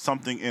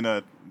something in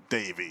a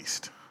Dave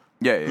East.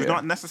 Who's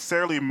not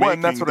necessarily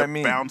making that's what the I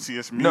mean.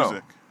 bounciest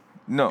music.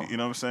 No. You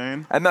know what I'm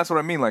saying? And that's what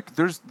I mean. Like,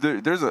 there's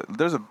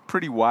a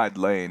pretty wide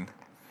lane.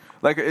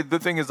 Like, the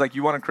thing is, like,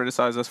 you want to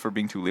criticize us for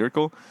being too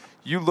lyrical.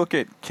 You look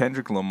at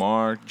Kendrick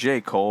Lamar,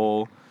 J.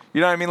 Cole. You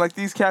know what I mean? Like,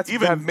 these cats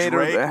Even have made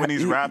Drake when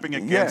he's rapping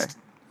against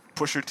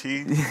Pusha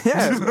T.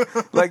 Yeah.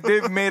 Like,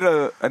 they've made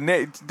a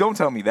don't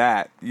tell me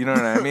that. You know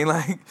what I mean?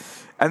 Like,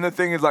 and the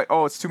thing is, like,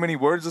 oh, it's too many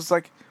words. It's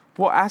like,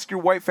 well, ask your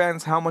white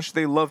fans how much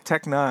they love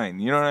Tech Nine.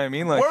 You know what I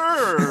mean? Like,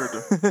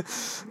 Word.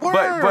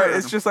 But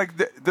it's just like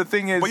the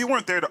thing is. But you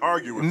weren't there to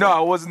argue with No, them. I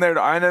wasn't there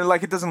to. And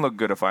like, it doesn't look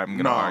good if I'm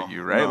gonna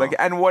argue, right? No. Like,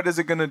 and what is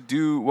it gonna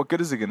do? What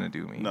good is it gonna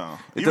do me? No.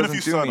 It Even doesn't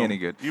if you do son me them. any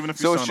good. Even if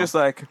you so it's son just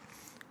them. like,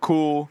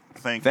 cool.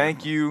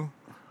 Thank you.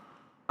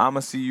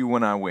 I'ma see you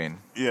when I win.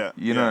 Yeah.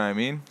 You know what I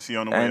mean? See you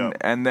on the way up.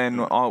 And then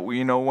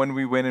when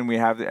we win and we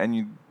have and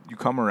you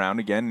come around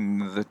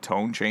again and the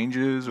tone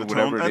changes or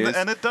whatever it is.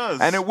 And it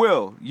does. And it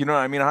will. You know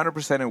what I mean?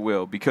 100% it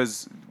will.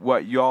 Because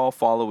what y'all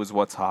follow is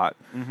what's hot.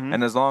 Mm-hmm.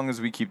 And as long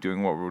as we keep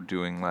doing what we're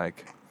doing,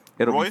 like,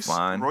 it'll be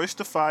fine. Royce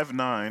da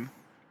 5'9"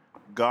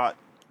 got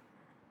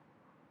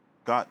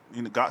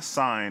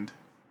signed,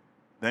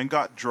 then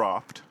got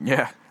dropped.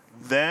 Yeah.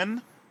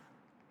 Then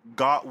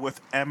got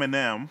with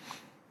Eminem.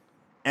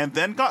 And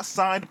then got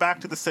signed back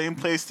to the same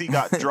place he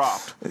got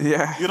dropped.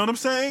 Yeah. You know what I'm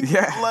saying?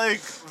 Yeah.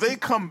 Like, they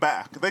come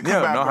back. They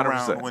come back 100%.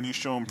 around when you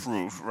show them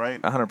proof,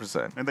 right?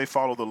 100%. And they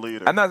follow the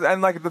leader.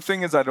 And like the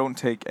thing is, I don't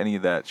take any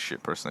of that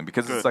shit personally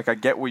because Good. it's like I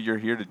get what you're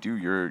here to do.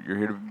 You're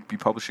here to be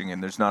publishing,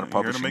 and there's not a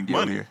You're here to publishing make deal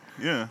money. here.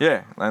 Yeah.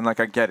 Yeah, and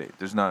like I get it.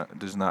 It's not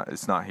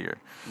here.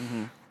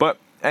 Mm-hmm. But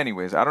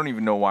anyways, I don't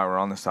even know why we're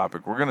on this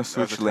topic. We're gonna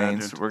switch a lanes.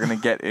 tangent. We're gonna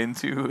get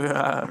into. We're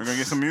gonna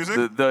get some music.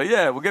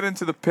 We'll get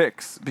into the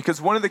picks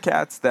because one of the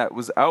cats that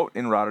was out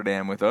in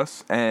Rotterdam with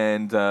us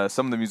and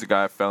some of the music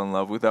I fell in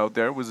love with out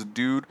there was a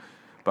dude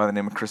by the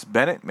name of Chris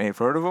Bennett. May have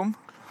heard of him.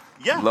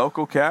 Yeah.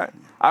 Local cat.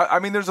 I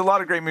mean, there's a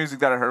lot of great music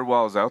that I heard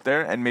while I was out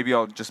there, and maybe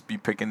I'll just be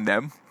picking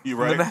them. You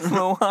right. In the next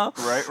little while.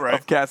 Right.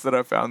 Of cats that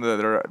I found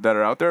that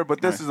are out there.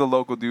 But this is a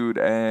local dude,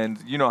 and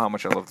you know how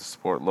much I love to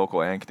support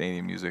local and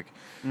Canadian music.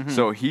 Mm-hmm.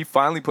 So he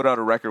finally put out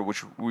a record,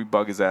 which we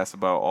bug his ass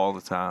about all the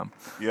time.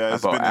 Yeah,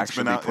 it's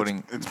been out.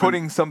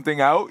 Putting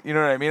something out. You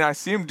know what I mean? I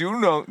see him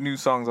do new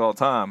songs all the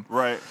time.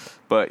 Right.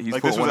 But he's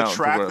like put this one was out a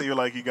track that you're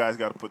like, you guys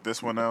got to put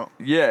this one out.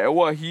 Yeah.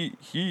 Well, he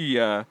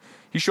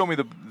showed me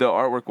the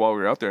artwork while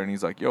we were out there, and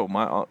he's like, "Yo,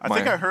 I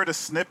think I heard a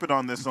snippet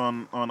on this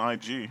on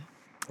IG."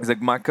 He's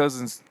like, "My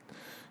cousins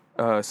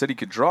said he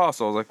could draw,"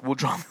 so I was like, "We'll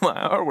draw my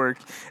artwork,"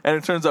 and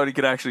it turns out he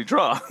could actually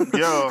draw.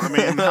 Yo, I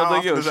mean, how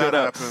often does that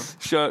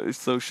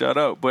happen? Shout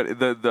out. But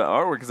the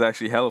artwork is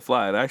actually hella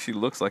fly. It actually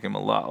looks like him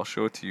a lot. I'll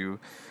show it to you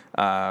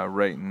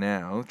right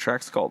now. The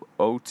track's called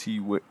OT.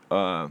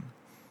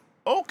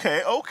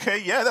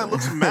 Okay, yeah, that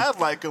looks mad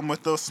like him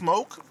with the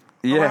smoke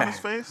around his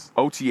face.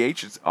 OTH,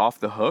 it's Off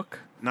the Hook.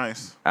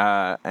 Nice.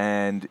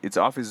 And it's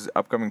off his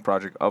upcoming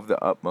project Of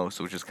the Utmost,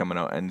 which is coming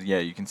out. And yeah,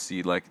 you can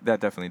see like that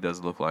definitely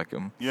does look like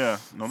him. Yeah,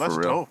 no, that's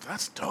dope.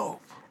 That's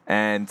dope.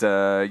 And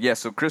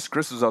so Chris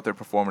was out there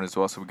performing as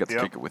well, so we got to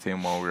kick it with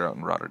him while we were out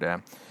in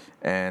Rotterdam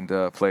and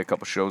play a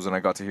couple shows. And I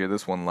got to hear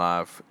this one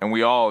live, and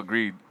we all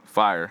agreed,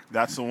 fire.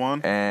 That's the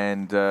one.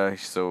 And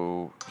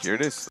so here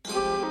it is.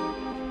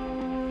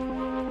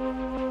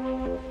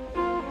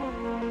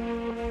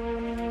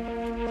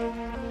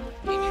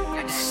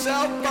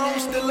 Cell phone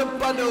still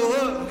up on the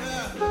hood.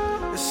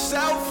 The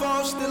cell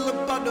phone still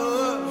up on the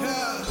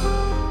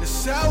hood. The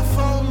cell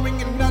phone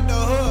ringing out the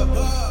hood.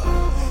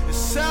 The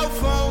cell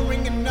phone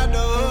ringing out the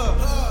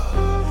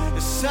hood.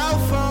 The cell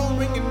phone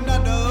ringing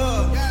out the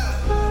hood.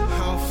 I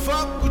don't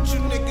fuck with you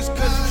niggas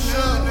cause you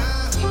should.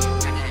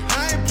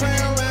 I ain't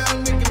playing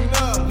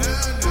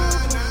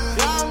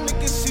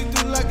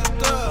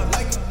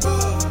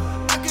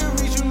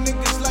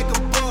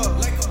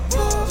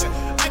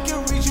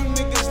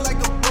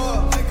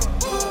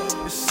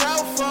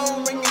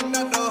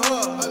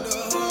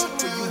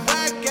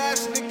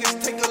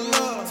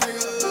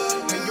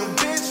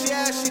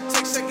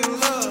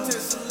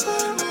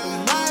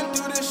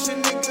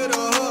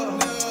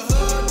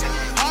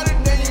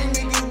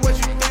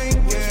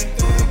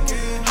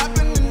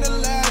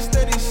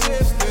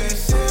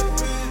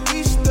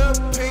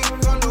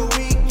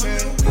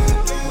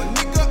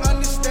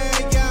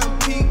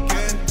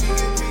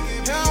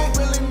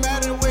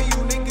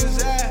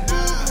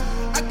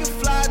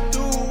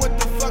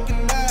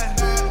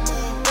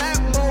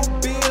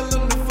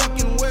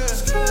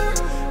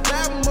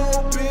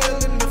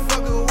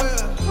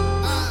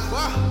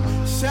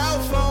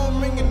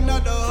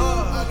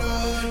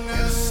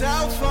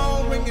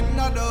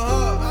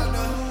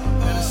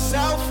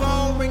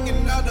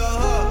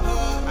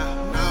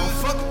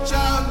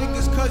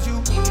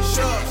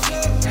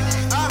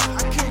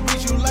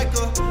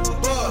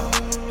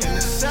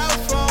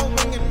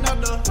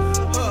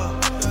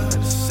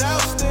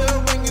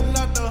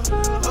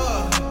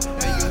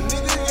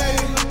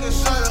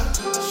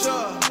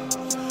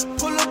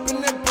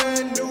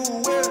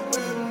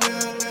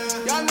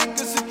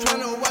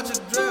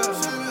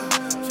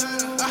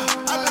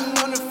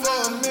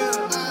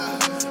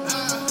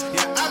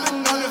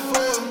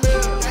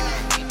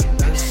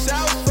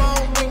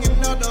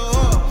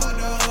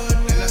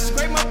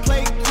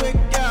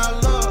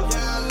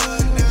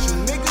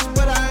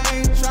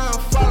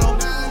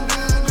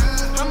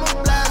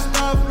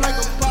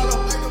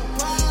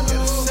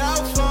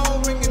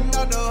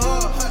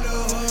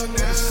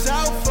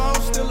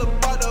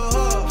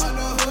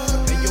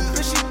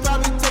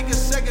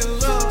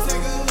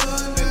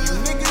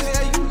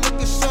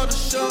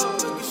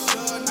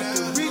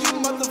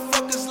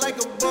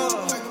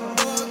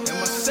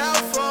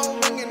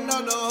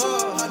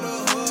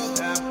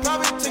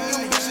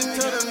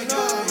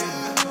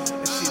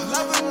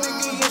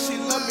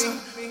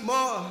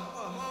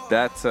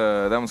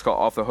That one's called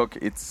Off the Hook.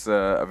 It's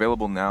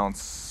available now.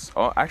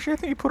 Actually, I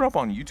think he put it up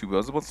on YouTube. I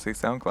was about to say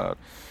SoundCloud,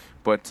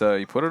 but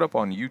he put it up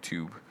on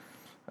YouTube.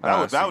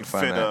 That would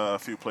fit a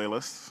few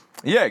playlists.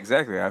 Yeah,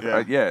 exactly.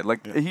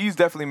 He's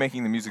definitely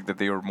making the music that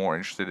they were more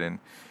interested in,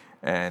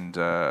 and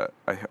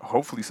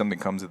hopefully something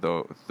comes of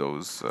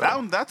those.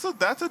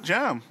 That's a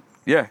jam.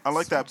 Yeah, I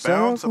like that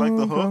bounce. I like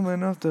the hook.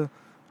 Coming off the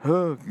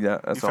hook. Yeah,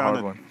 that's a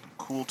hard one.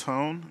 Cool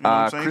tone. You know what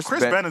I'm saying?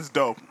 Chris Ben is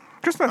dope.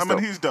 Chris Ben's dope.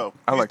 He's dope.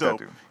 I like dope.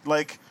 that dude.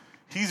 Like,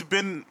 he's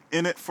been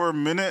in it for a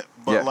minute,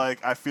 but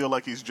like I feel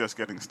like he's just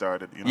getting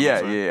started. You know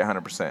what I'm saying?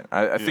 100%.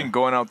 I think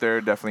going out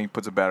there definitely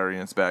puts a battery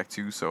in his back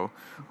too. So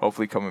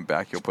hopefully coming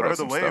back, he'll put out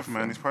some stuff. Part of the wave,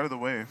 man. He's part of the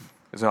wave.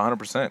 It's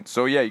 100%.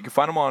 So yeah, you can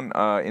find him on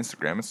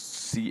Instagram.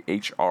 It's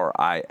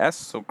CHRIS.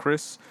 So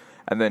Chris,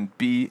 and then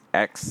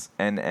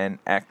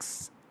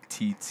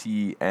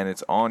BXNNXTT, and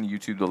it's on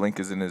YouTube. The link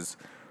is in his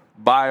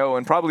bio,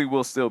 and probably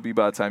will still be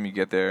by the time you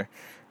get there.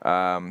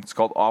 It's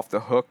called Off the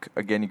Hook.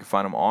 Again, you can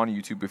find him on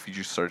YouTube if you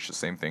just search the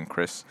same thing,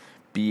 Chris,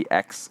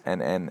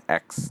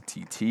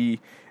 BXNNXTT.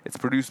 It's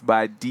produced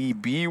by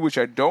DB, which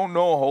I don't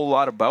know a whole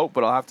lot about,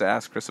 but I'll have to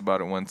ask Chris about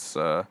it once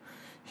I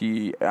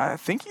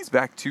think he's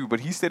back too,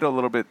 but he stayed a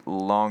little bit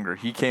longer.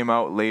 He came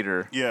out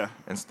later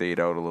and stayed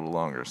out a little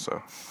longer,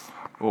 so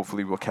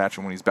hopefully we'll catch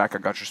him when he's back. I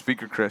got your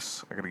speaker,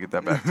 Chris. I got to get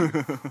that back.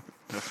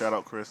 Shout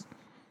out, Chris.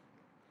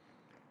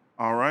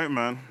 All right,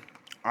 man.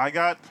 I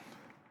got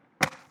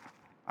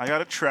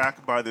a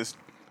track by this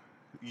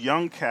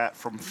young cat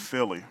from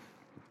Philly.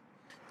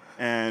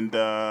 And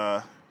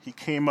he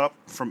came up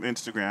from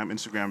Instagram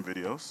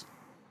videos.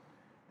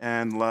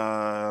 And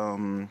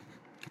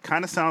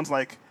kind of sounds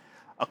like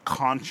a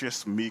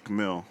conscious Meek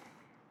Mill.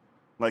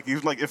 Like, he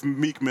was like if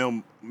Meek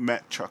Mill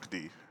met Chuck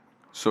D.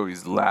 So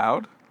he's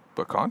loud,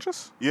 but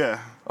conscious?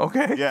 Yeah.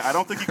 Okay. Yeah, I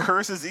don't think he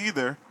curses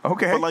either.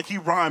 Okay. But, like, he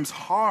rhymes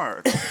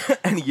hard.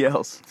 And he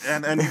yells.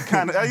 And he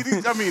kind of, I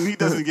mean, he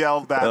doesn't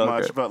yell that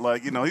much, but,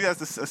 like, you know, he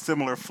has a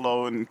similar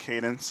flow and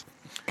cadence.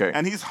 Okay.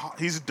 And he's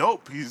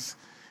dope. He's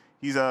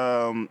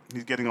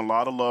getting a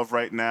lot of love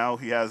right now.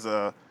 He has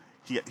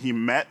he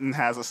met and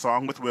has a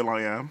song with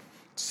Will.i.am.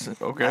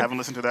 Okay. I haven't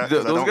listened to that.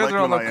 Those I don't guys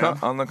like are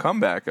on the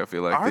comeback, I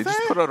feel like. Are they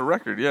just put out a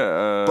record,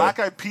 yeah. Black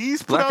Eyed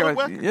Peas put out a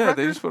record? Yeah,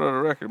 they just put out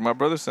a record. My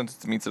brother sent it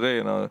to me today,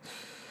 and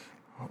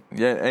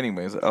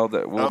anyways,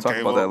 we'll talk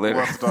about that later.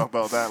 We'll have to talk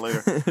about that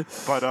later.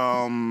 But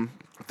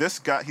this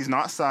guy, he's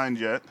not signed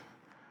yet,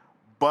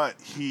 but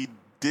he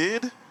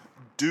did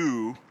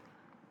do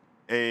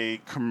a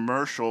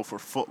commercial for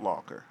Foot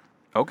Locker.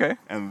 Okay.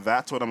 And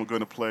that's what I'm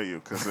going to play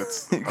you because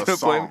it's a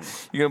song.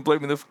 You're going to play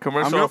me the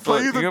commercial? You're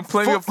going to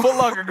play me a Foot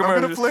Locker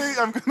commercial?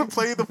 I'm going to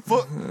play the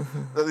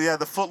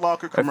the Foot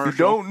Locker commercial. If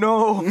you don't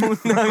know,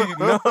 now you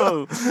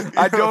know.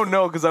 I don't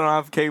know because I don't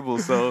have cable,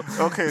 so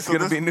it's going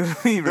to be new to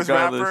me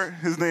regardless. This rapper,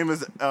 his name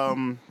is,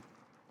 damn,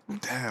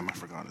 I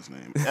forgot his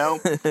name.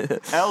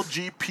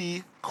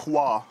 LGP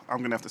Qua. I'm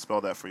going to have to spell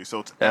that for you.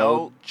 So it's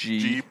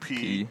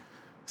LGP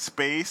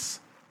space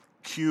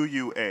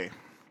QUA.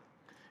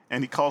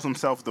 And he calls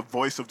himself the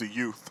voice of the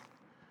youth.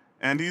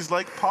 And he's,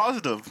 like,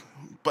 positive,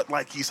 but,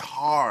 like, he's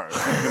hard. You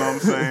know what I'm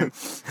saying?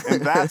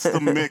 And that's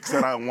the mix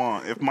that I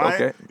want. If you know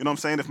what I'm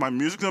saying? If my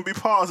music's going to be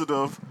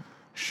positive,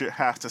 shit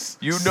has to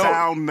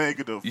sound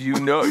negative. You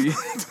know. To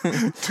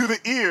the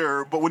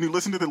ear, but when you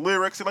listen to the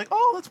lyrics, you're like,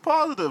 oh, that's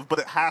positive. But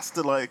it has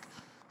to, like,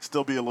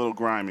 still be a little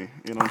grimy.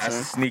 You know what I'm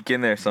saying? Sneak in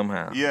there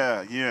somehow.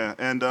 Yeah.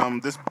 And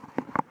this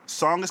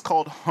song is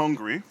called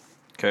Hungry.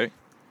 Okay.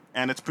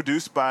 And it's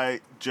produced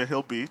by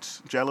Jalil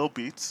Beats.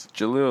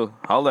 Jalil,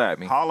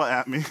 holla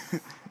at me.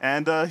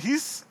 And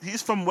he's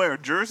from where?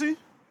 Jersey?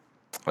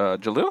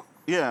 Jalil?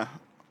 Yeah.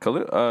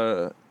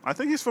 Khalil? I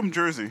think he's from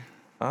Jersey.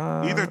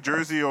 Either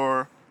Jersey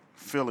or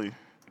Philly.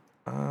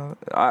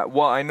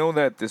 I know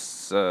that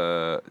this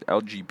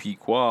LGP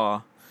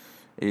Qua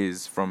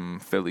is from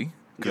Philly.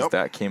 Because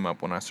that came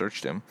up when I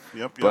searched him.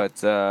 Yep. But,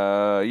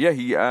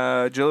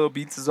 Jalil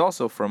Beats is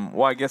also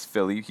from, I guess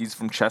Philly. He's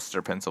from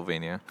Chester,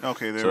 Pennsylvania.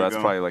 Okay, there we go. So that's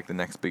probably like the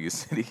next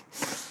biggest city.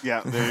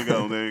 Yeah, there you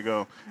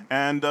go.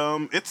 And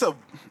it's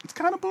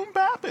kind of boom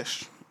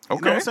bap-ish. Okay. You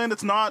know what I'm saying?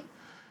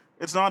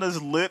 It's not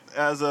as lit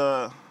as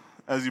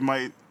you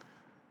might,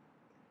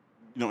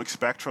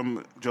 expect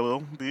from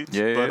Jalil Beats.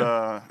 Yeah.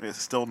 But it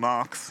still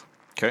knocks.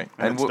 Okay.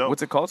 And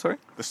what's it called, sorry?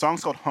 The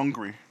song's called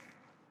Hungry.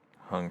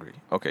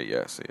 Okay,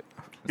 yeah, I see it.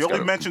 He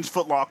only mentions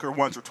Foot Locker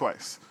once or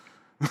twice.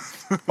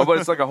 But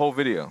it's like a whole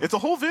video. It's a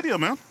whole video,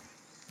 man.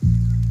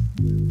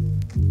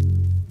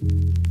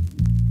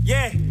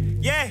 Yeah.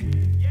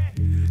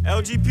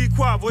 LGP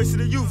Quad, voice of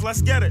the youth.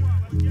 Let's get it.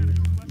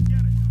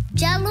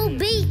 Jalil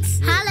Beats,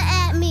 holla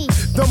at me.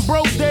 Them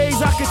broke days,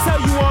 I can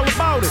tell you all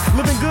about it.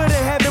 Living good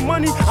and having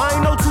money, I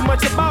ain't know too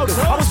much about it.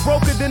 I was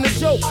broker than a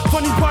joke.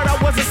 Funny part, I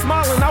wasn't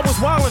smiling. I was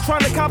wildin',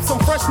 trying to cop some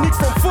fresh sneaks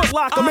from Foot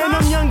Locker. Man,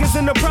 them youngins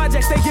in the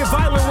projects, they get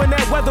violent when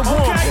that weather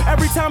warm.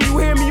 Every time you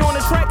hear me on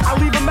the track, I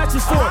leave a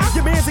message for it.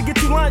 Your mans to get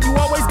you line, you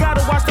always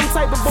gotta watch them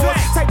type of boys.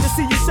 Type to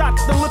see you shot,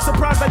 them look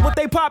surprised like what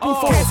they popping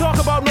for. Can't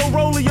talk about no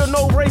rollie or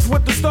no race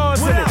with the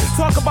stars in it.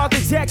 Talk about the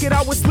jacket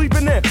I was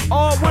sleeping in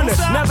all winter.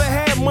 Never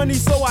had money,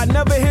 so I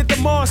never hit the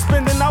mall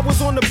spending. I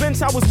was on the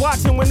bench, I was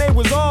watching when they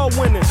was all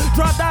winning.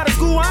 Dropped out of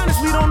school,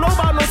 honestly, don't know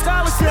about no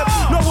scholarship.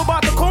 Know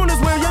about the corners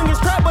where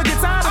youngins trap but get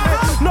tired of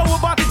it. Know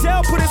about the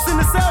jail, put us in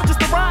the cell just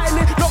to ride in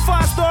it. No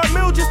 5-star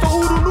meal, just a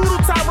oodle noodle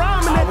top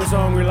rhyming it. I was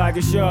hungry like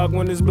a shark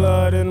when there's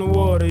blood in the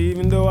water.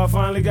 Even though I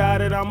finally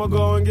got it, I'ma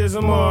go and get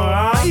some more.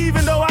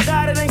 Even though I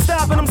got it, ain't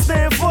stopping, I'm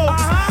staying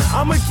focused.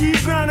 I'ma keep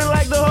grinding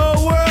like the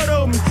whole world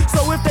owed me.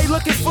 So if they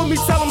looking for me,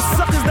 tell them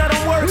suckers that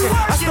I'm working.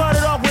 I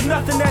started off with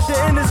nothing, at the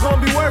end it's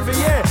gonna be worth it,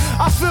 yeah.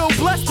 I feel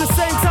blessed, the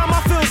same time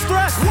I feel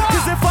stressed.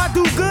 Cause if I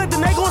do good,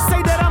 then they gon' say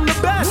that I'm the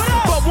best.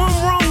 But one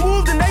wrong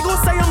move, then they gon'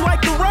 say I'm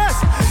like the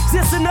rest.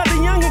 Just another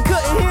youngin'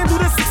 couldn't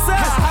handle the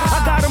success. I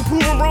got him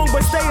proven wrong,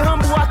 but stay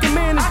humble, I can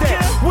manage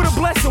that. What a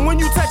blessing when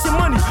you touching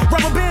money,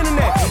 rubber band in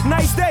that.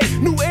 Nice day,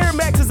 new Air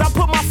Maxes, I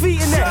put my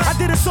feet in that. I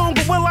did a song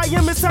with Will I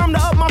Am, it's time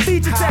to up my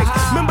feature text.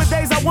 Remember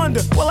days I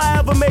wonder, will I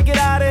ever make it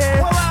out of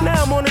here?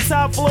 Now I'm on the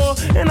top floor,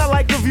 and I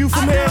like the view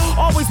from here.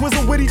 Always was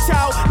a witty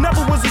child,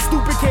 never was a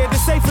stupid kid. The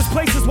safest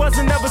places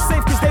wasn't never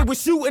safe, cause they was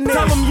shooting there.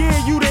 Tell them,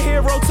 yeah, you the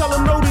hero, tell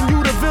them no, then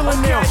you the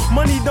villain now.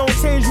 Money don't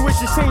change you, it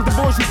should change the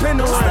boys you been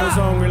around. I was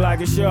hungry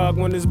like a shark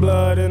when there's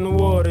blood in the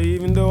water.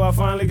 Even though I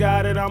finally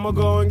got it, I'ma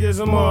go and get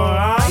some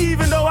more.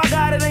 Even though I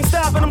got it, ain't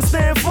stopping, I'm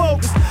staying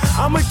focused.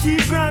 I'ma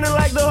keep grinding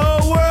like the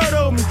whole world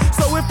owed me.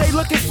 So if they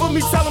looking for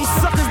me, tell them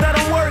suckers that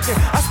I'm working.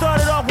 I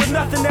started off with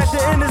nothing, at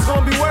the end it's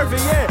gonna be worth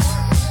it, yeah.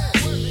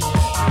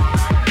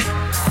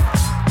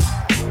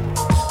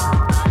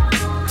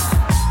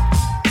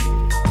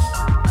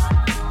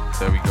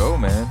 There we go,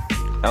 man.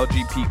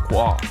 LGP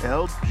Qua.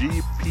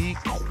 LGP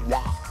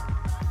Qua.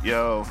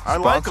 Yo, I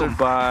like him. Sponsored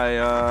by,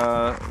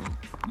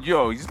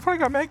 yo, he's probably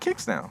got mad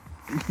kicks now.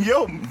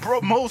 Yo, bro,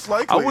 most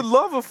likely. I would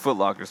love a Foot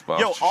Locker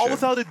sponsorship. Yo, all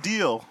without a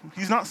deal.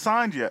 He's not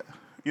signed yet.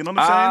 You know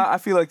what I'm saying? I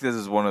feel like this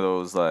is one of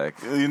those, like,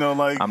 You know,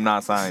 like I'm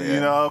not signed yet.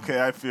 You know,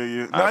 okay, I feel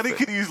you. No, I think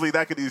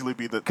that could easily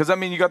be the. Because I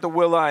mean, you got the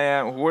Will I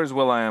Am. Where's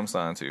Will I Am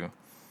signed to?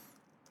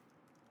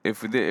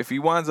 If he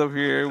winds up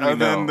here, we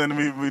know. Then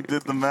we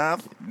did the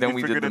math. Then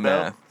we did the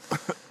math.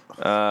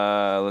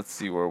 Let's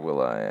see where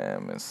Will I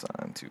Am is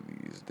signed to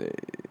these days.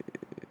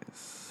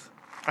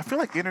 I feel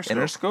like Interscope.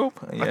 Interscope?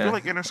 Yeah. I feel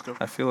like Interscope.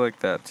 I feel like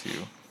that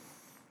too.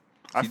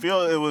 I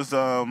feel it was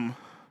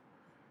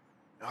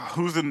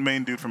who's the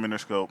main dude from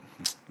Interscope?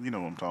 You know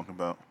what I'm talking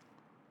about.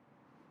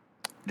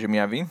 Jimmy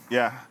Iovine?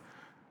 Yeah.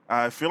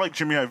 I feel like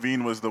Jimmy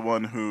Iovine was the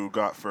one who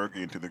got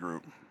Fergie into the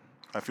group.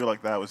 I feel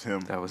like that was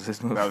him. That was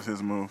his move. That was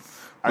his move.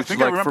 I Which,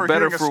 think like, I remember for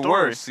better, hearing a for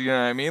story. worse. You know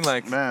what I mean?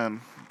 Like,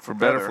 Man, for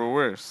better, for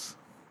worse.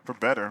 For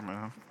better,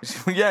 man.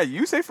 Yeah,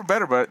 you say for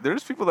better, but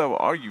there's people that will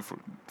argue for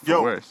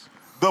worse.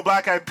 The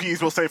Black Eyed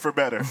Peas will say for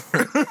better.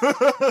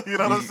 You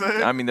know what I'm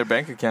saying? I mean, their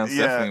bank accounts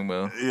definitely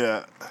will.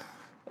 Yeah.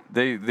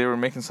 They were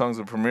making songs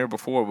with Premier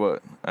before,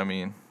 but I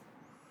mean,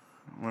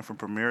 Went from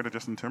Premier to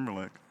Justin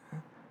Timberlake.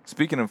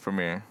 speaking of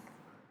Premier,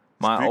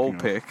 my old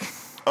pick.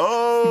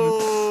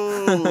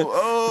 Oh,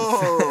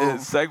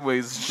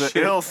 Segues.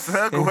 chill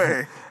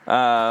segue.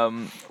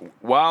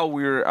 While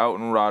we were out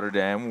in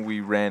Rotterdam,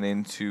 we ran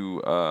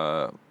into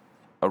a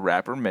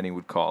rapper many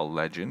would call a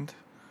legend.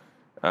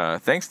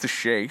 Thanks to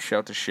Shay. Shout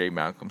out to Shay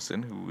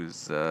Malcolmson, who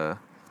is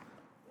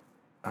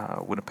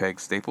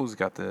Winnipeg staple. He's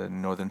got the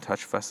Northern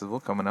Touch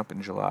Festival coming up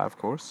in July, of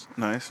course.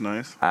 Nice.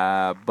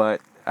 But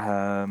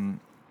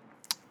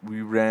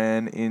we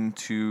ran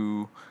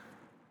into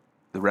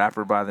the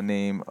rapper by the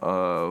name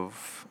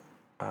of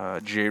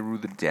Jeru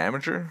the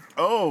Damager.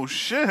 Oh,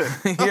 shit.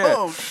 Yeah.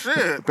 Oh,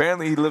 shit.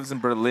 Apparently he lives in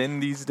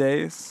Berlin these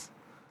days.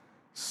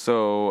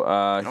 So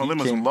they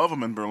must love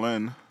him in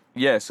Berlin.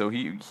 Yeah, so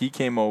he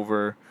came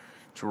over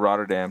to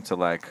Rotterdam to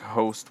like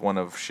host one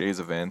of Shay's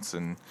events,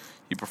 and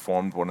he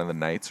performed one of the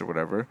nights or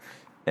whatever.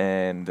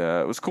 And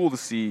it was cool to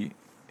see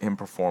him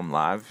perform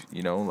live,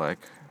 you know, like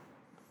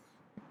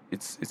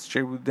it's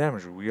Jeru the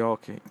Damager. We all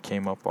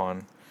came up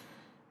on.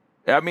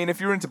 I mean, if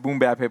you're into boom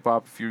bap hip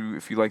hop, if you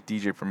like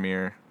DJ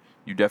Premier,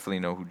 you definitely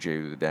know who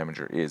Jeru the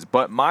Damager is.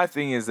 But my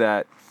thing is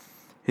that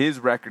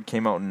his record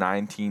came out in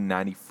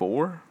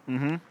 1994.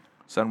 Mm-hmm.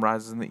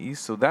 Sunrises in the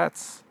East. So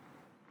that's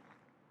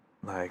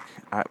like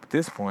at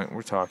this point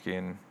we're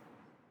talking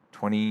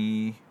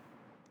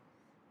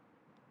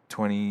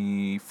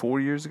 24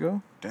 years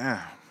ago.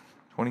 Damn.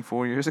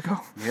 24 years ago.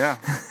 Yeah.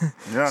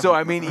 Yeah. So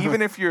I mean,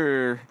 even if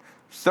you're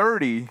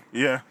 30,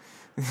 yeah,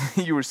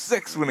 you were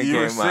 6 when it you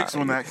came were out. 6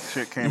 when that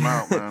shit came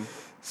out, man.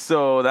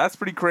 So that's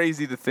pretty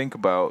crazy to think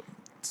about.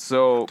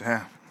 So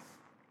Damn.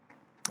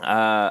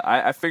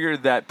 I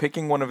figured that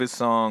picking one of his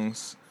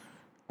songs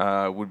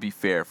would be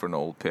fair for an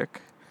old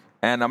pick.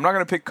 And I'm not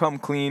going to pick Come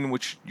Clean,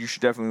 which you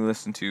should definitely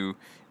listen to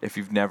if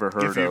you've never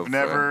heard of. If you've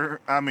never,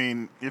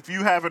 if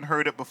you haven't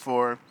heard it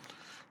before,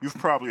 you've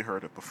probably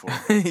heard it before.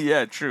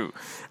 Yeah, true.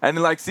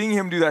 And like seeing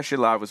him do that shit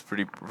live was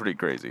pretty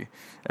crazy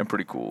and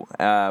pretty cool.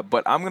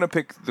 But I'm going to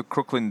pick the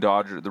Crooklyn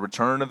Dodgers, the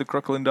Return of the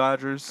Crooklyn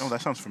Dodgers. Oh,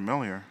 that sounds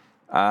familiar.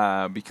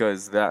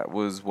 Because that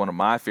was one of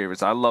my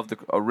favorites. I love the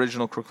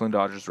original Crooklyn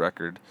Dodgers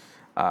record.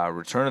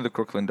 Return of the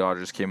Crooklyn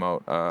Dodgers came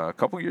out a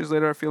couple years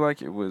later. I feel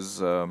like it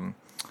was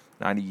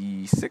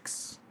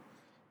 96,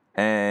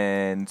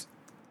 and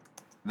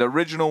the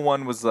original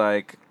one was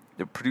like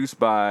produced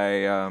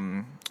by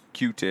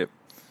Q-Tip.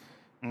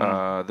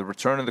 The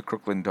Return of the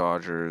Crooklyn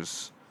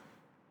Dodgers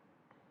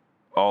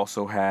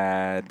also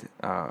had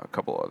a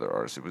couple other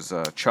artists. It was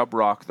Chubb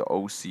Rock, the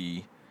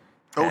OC.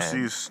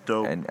 OC's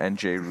dope. And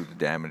J. Rue the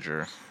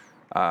Damager.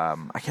 I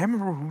can't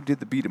remember who did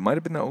the beat. It might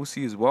have been the OC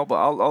as well, but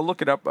I'll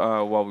look it up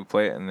while we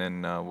play it, and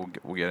then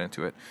we'll get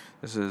into it.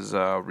 This is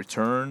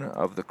Return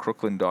of the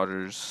Crooklyn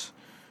Dodgers.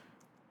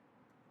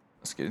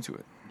 Let's get into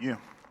it. Yeah.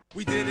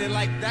 We did it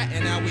like that,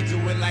 and now we do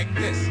it like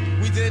this.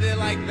 We did it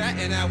like that,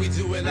 and now we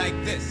do it like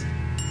this.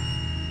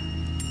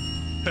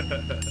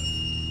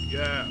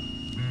 Yeah.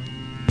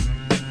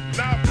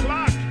 Now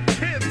clock,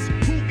 kids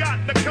who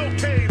got the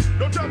cocaine.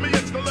 Don't tell me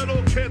it's the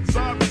little kids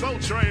on Soul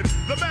Train.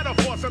 The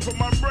metaphor sent from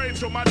my brain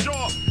to my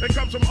jaw. It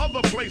comes from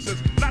other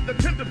places, not the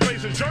tinted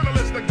faces.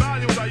 Journalistic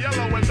values are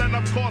yellow, and then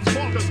of course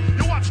falters.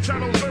 You watch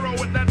Channel Zero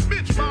with that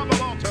bitch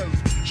Marvel Alters.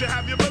 She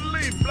have you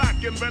believe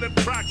black invented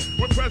crack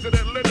when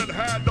President Lyndon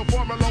had the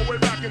formula way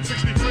back in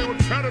 63 with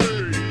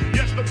Kennedy.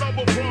 Yes, the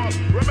double cross.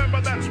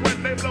 Remember that's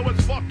when they blow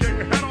his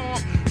fucking head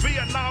off.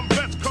 Vietnam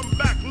vets come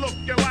back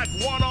looking like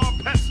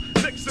one-armed pets.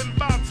 Nixon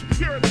bombs,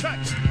 pure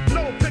text.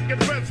 No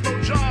picket fence, no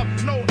job,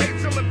 no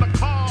angel in the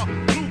car.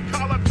 Blue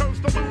collar turns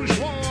to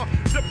bourgeois.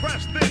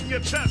 Depressed in your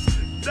chest.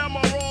 Them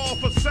are all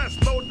for cess,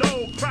 no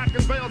dough. Crack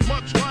and veils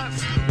much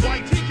less.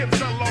 White he can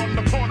sell on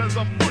the corners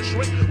of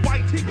Bushwick.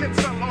 White he can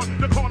sell on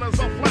the corners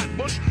of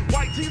Flatbush.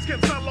 White tees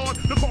can sell on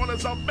the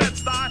corners of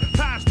Bed-Stuy.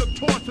 Pass the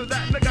torch to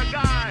that nigga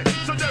guy.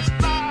 So just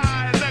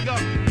die,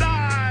 nigga.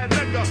 Die,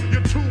 nigga.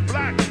 You're too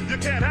black. You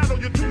can't handle.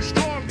 You're too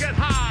strong. Get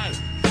high.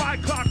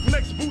 5 o'clock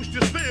next boost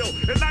your steel.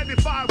 In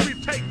 95 we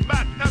take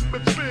back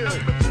Edmondsville.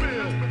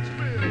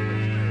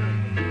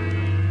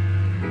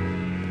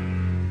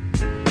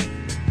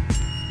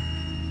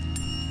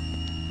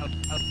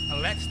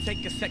 Let's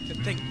take a sec to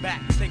think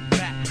back, think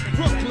back.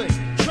 Brooklyn,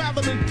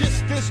 traveling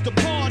distance to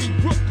party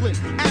Brooklyn.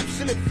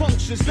 Abstinent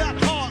functions,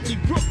 not hardly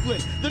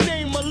Brooklyn. The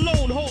name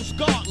alone holds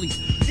godly.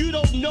 You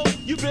don't know,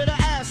 you better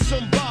ask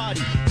somebody.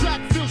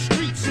 Crackfield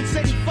streets since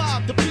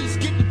 85, the piece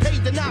getting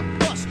paid to not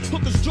bust.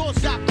 Hookers' jaws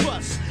got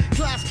crust.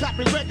 Class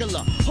clapping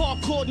regular.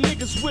 Hardcore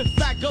niggas with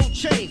fat gold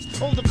chains.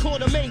 On the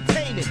corner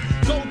maintaining.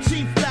 Gold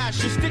teeth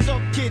flashes. Stick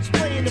up kids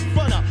playing in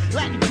front of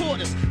Latin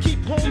quarters.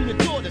 Keep home your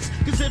daughters.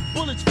 Cause if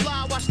bullets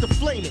fly, watch the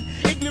flaming.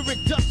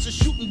 Ignorant ducks are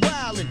shooting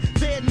wildin'.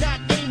 They're not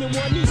aiming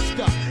one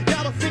Easter.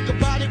 Now to think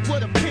about it,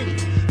 what a pity.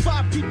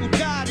 5 people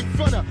died in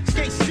front of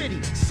Skate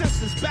City.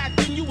 Senseless back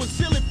then, you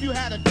was ill if you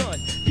had a gun.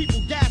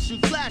 People dashing,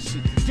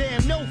 flashing.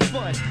 Damn, no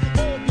fun.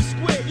 All the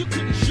square, you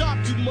couldn't shop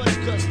too much.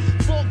 Cause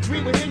Fort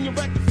Greene with him, you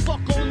right the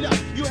fuck on up.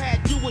 You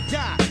had do or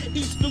die.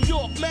 East New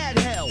York, mad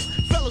hell.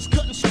 Fellas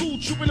cutting school,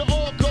 trooping to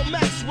all go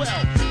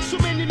Maxwell. So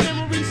many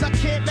memories, I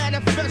can't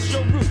manifest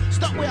your route.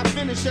 Start where I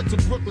finish at to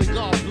Brooklyn,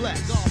 God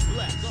bless. God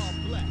bless. God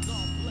bless.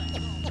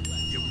 God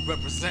bless. You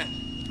represent.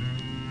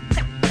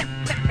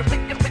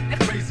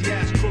 Crazy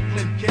ass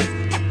Brooklyn kids.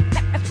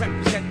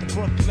 Represent the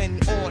Brooklyn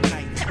all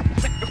night.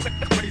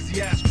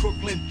 Crazy ass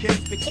Brooklyn kids.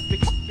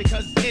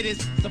 Because it is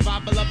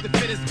survival of the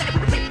fittest.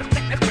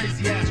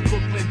 Crazy ass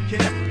Brooklyn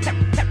kids.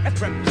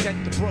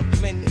 Represent the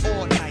Brooklyn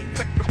all night.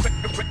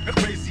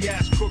 Crazy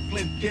ass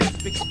Brooklyn kids.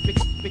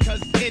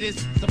 Because it is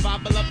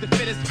survival of the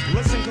fittest.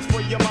 Listen, cause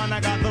for your mind I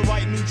got the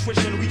right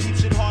nutrition. We keep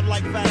shit hard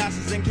like fat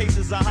asses in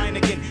cases of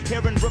Heineken.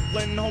 Here in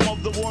Brooklyn, home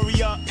of the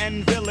warrior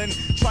and villain.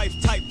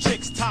 Trife type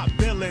chicks, top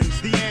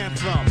villains, the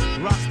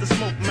anthem. Rasta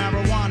smoke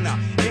marijuana.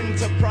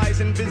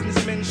 Enterprising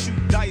businessmen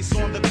shoot dice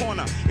on the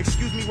corner.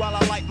 Excuse me while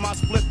I light my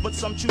split, but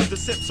some choose to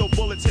sip so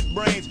bullets hit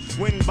brains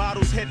when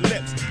bottles hit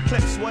lips.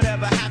 Clips,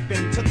 whatever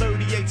happened to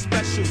 38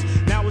 specials.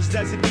 Now it's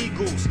Desert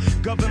Eagles.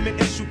 Government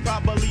issue,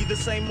 probably the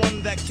same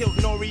one that killed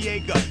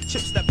Noriega.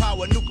 Chips that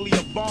power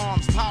nuclear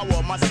bombs,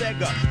 power my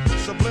Sega.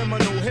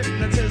 Subliminal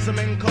hypnotism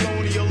and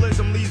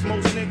colonialism leaves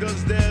most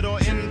niggas dead or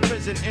in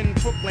prison in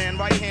Brooklyn.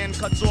 Right hand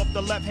cuts off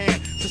the left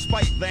hand to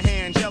spite the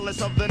hand,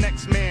 jealous of the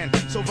next man.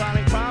 So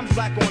violent crimes,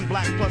 black on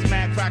black plus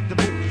mad crack the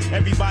boot.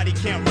 Everybody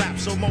can't rap,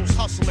 so most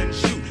hustle and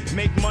shoot.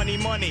 Make money,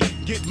 money,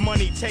 get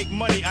money, take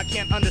money. I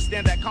can't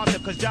understand that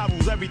concept cause Ja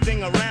rules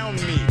everything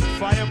around me.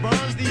 Fire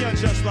burns the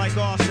unjust like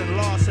arson,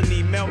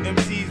 larceny. Melt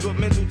MCs with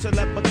mental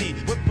telepathy.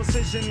 With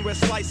precision we're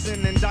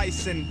slicing and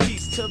dicing.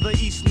 Peace to the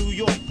East New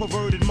York,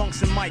 perverted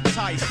monks and Mike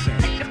Tyson.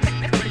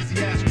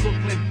 Crazy ass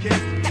Brooklyn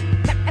kids.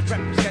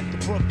 Represent the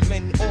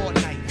Brooklyn all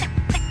night.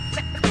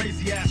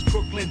 Crazy ass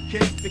Brooklyn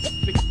kids.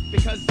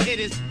 Because it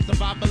is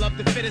survival of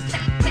the fittest.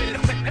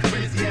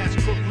 Crazy ass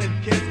Brooklyn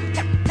kids.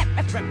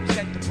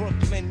 Represent the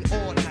Brooklyn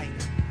all night.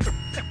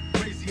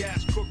 Crazy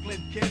ass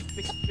Brooklyn kids.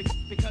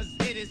 Because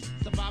it is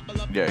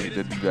survival of the Yeah, he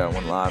fittest. did do that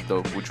one live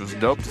though, which was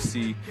dope to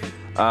see.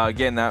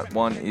 Again, that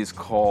one is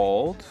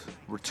called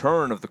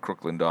Return of the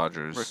Crooklyn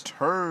Dodgers.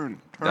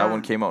 Return. That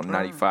one came out in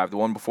 95. The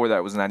one before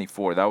that was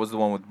 94. That was the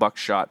one with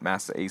Buckshot,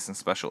 Master Ace, and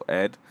Special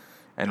Ed.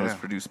 And it was Yeah.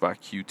 produced by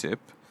Q-Tip.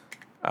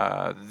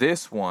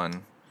 This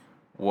one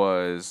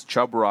was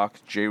Chubb Rock,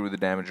 J. Rue the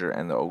Damager,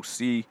 and the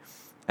OC,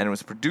 and it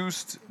was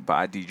produced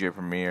by DJ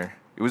Premier.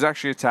 It was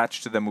actually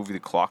attached to the movie The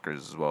Clockers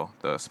as well,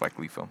 the Spike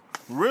Lee film.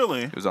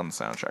 Really? It was on the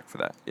soundtrack for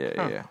that.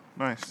 Yeah.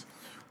 Nice.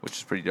 Which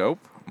is pretty dope,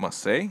 must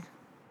say.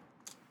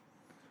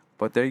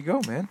 But there you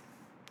go, man.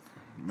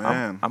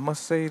 I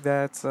must say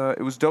that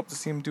it was dope to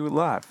see him do it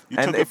live.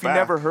 And if you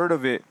never heard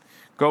of it,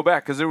 go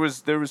back, because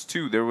there was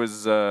two. There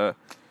was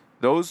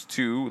those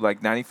two,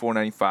 like 94,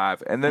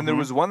 95, and then there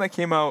was one that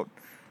came out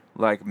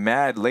like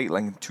mad late,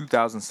 like in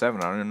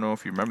 2007. I don't know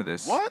if you remember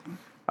this. What?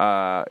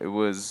 It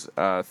was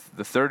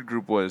the third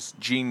group was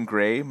Jean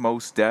Grey,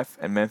 Mos Def,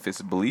 and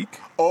Memphis Bleak.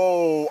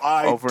 Oh,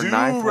 I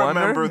do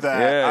remember that.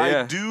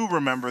 Yeah. I do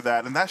remember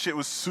that, and that shit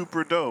was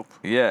super dope.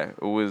 Yeah,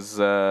 it was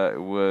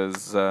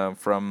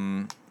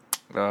from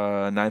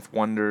Ninth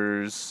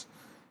Wonder's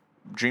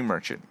Dream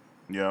Merchant.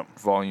 Yep.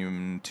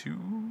 Volume 2,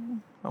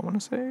 I want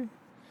to say.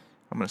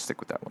 I'm going to stick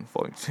with that one,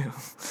 Volume 2.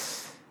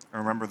 I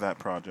remember that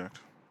project.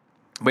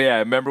 But yeah, I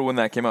remember when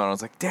that came out, and I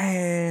was like,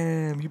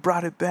 damn, you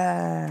brought it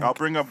back. I'll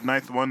bring up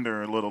Ninth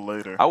Wonder a little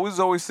later. I was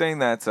always saying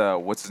that,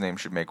 what's his name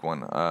should make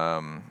one?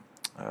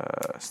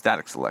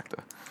 Static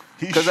Selecta.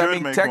 Because I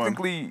mean,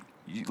 technically,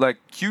 like,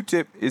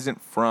 Q-Tip isn't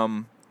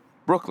from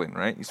Brooklyn,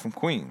 right? He's from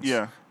Queens.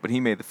 Yeah. But he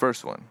made the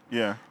first one.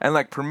 Yeah. And,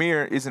 like,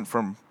 Premier isn't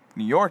from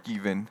New York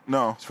even.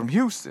 No. He's from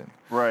Houston.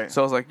 Right.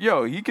 So I was like,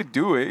 yo, he could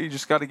do it. You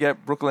just got to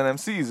get Brooklyn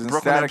MCs. And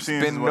Brooklyn Static's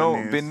MCs is what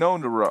he needs. been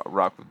known to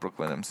rock with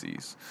Brooklyn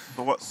MCs.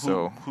 But what?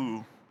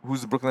 Who?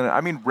 Who's the Brooklyn?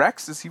 I mean,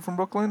 Rex, is he from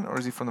Brooklyn or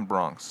is he from the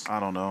Bronx? I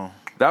don't know.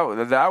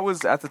 That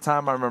was, at the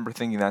time, I remember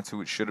thinking that's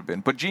who it should have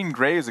been. But Jean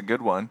Grey is a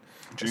good one,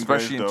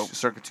 especially in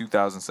circa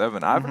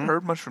 2007. I haven't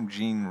heard much from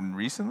Jean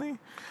recently.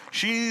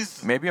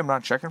 Maybe I'm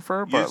not checking for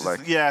her, but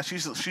like, yeah,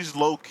 she's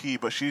low key,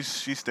 but she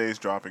stays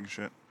dropping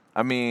shit.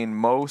 I mean,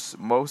 Mos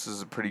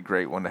is a pretty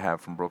great one to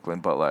have from Brooklyn,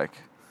 but like,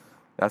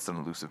 that's an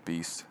elusive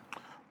beast.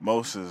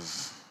 Mos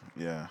is,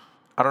 yeah.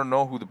 I don't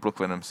know who the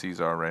Brooklyn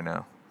MCs are right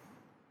now.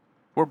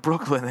 Where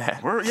Brooklyn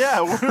at? Where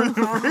Brooklyn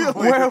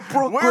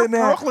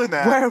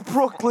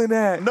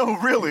at? No,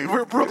 really,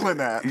 where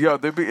Brooklyn at? Yo,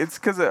 it's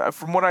because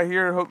from what I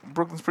hear,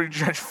 Brooklyn's pretty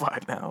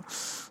gentrified now.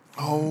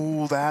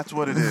 Oh, that's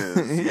what it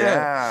is.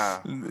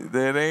 Yeah. It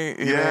ain't,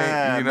 you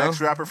know? Next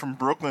rapper from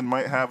Brooklyn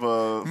might have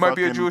a... Might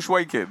be a Jewish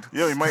white kid.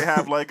 Yeah, he might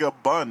have like a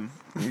bun.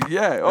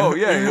 Yeah. Oh,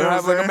 yeah. You know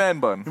have like a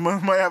man bun. He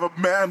might have a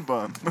man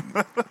bun.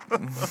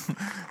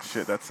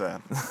 Shit, that's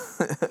sad.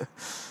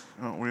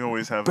 We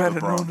always have better the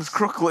Bronx. known as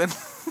Crooklyn.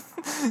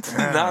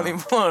 Not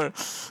anymore.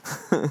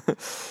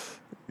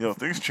 Yo,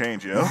 things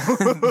change, yo.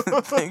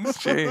 Things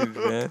change,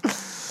 man.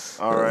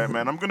 All right,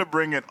 man. I'm gonna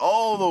bring it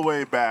all the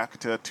way back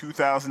to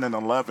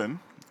 2011.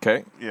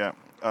 Okay. Yeah.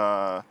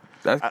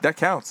 That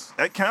counts.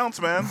 That counts,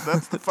 man.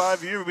 That's the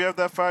 5 year. We have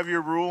that 5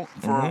 year rule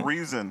for a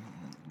reason,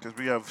 because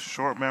we have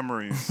short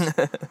memories.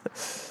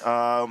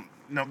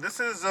 No, this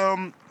is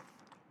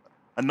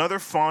another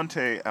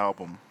Fonte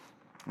album.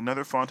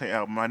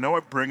 I know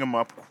I bring him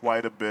up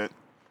quite a bit,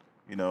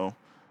 you know,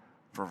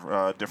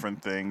 for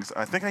different things.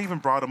 I think I even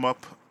brought him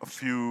up a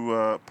few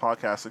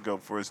podcasts ago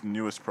for his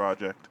newest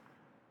project.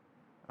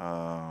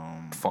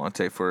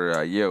 Fonte for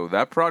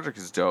that project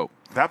is dope.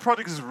 That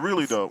project is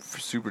really dope.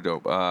 Super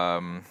dope.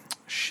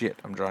 Shit,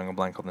 I'm drawing a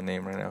blank on the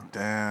name right now.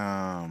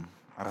 Damn.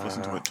 I've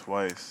listened to it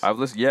twice. I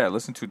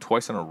listened to it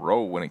twice in a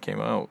row when it came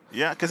out.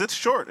 Yeah, because it's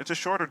short. It's a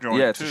shorter joint,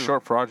 yeah, it's too. a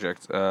short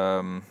project.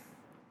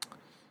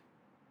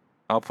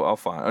 I'll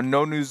find.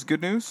 No News,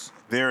 Good News?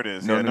 There it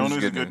is. No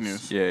News is Good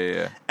News.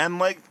 Yeah. And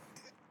like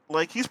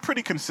he's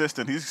pretty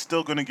consistent. He's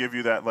still gonna give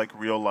you that like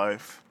real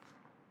life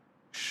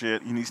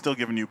shit. And he's still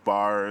giving you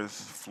bars,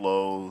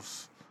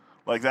 flows.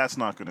 Like that's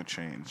not gonna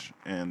change.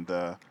 And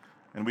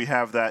we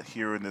have that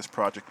here in this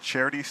project.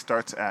 Charity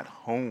Starts at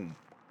Home.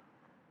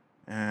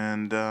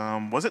 And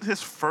was it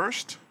his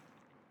first?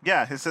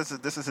 Yeah, he says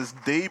that this is his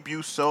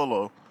debut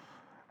solo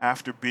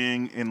after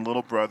being in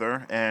Little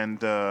Brother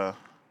and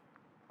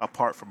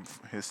apart from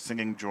his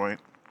singing joint.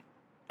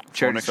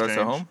 Charity Starts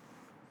at Home?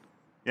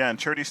 Yeah, and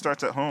Charity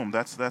Starts at Home.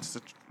 That's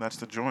the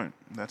joint.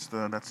 That's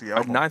the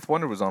album. Ninth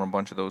Wonder was on a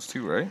bunch of those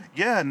too, right?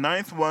 Yeah,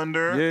 Ninth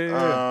Wonder.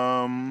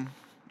 Yeah.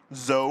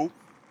 Zoe,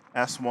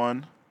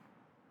 S1,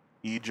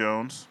 E.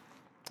 Jones.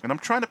 And I'm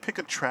trying to pick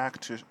a track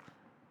to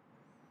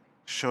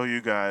show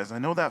you guys. I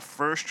know that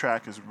first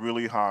track is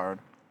really hard.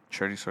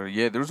 Charity Started.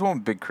 Yeah, there was one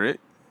with Big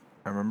Crit.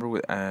 I remember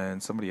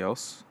and somebody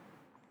else.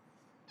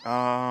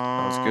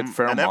 That was good.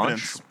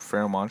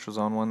 Pharoah Monch was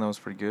on one that was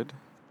pretty good.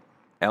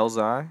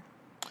 Elzai.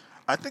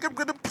 I think I'm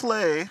gonna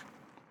play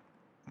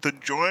the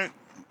joint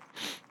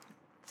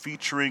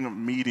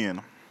featuring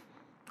Median.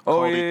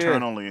 Called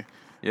Eternally.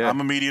 Yeah. I'm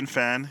a Median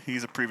fan.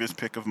 He's a previous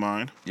pick of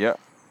mine. Yeah.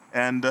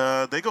 And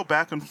they go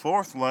back and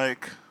forth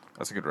like.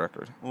 That's a good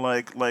record.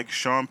 Like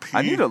Sean P.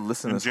 I need to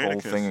listen to this whole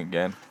thing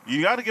again.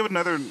 You got to give it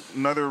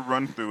another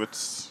run through.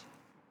 It's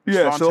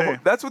yeah, Fonte. so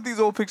that's what these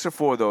old picks are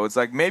for, though. It's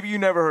like maybe you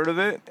never heard of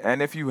it,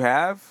 and if you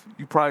have,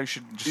 you probably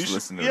should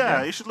listen to it again.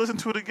 Yeah, you should listen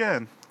to it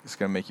again. It's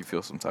going to make you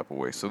feel some type of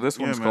way. So this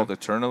one's called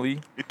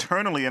Eternally.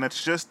 Eternally, and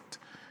it's just,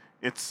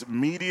 It's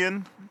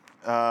Median,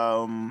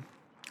 a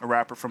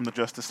rapper from the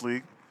Justice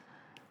League,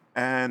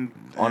 and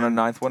On a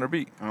Ninth Wonder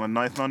beat. on a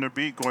Ninth Wonder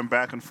beat, going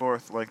back and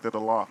forth like they're the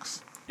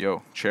Locks.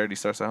 Yo, charity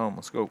starts at home.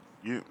 Let's go.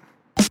 You.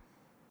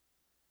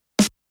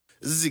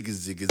 Zigga,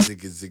 zigga,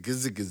 zigga, zigga,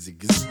 zigga,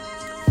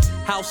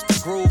 zigga. House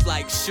to groove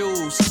like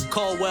shoes.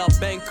 Caldwell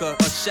Banker,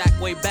 a Shaq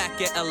way back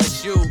at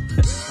LSU.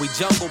 We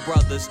Jungle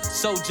Brothers,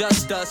 so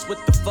just us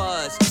with the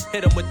fuzz.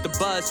 Hit 'em with the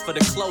buzz for the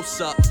close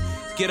up.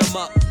 Get 'em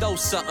up, throw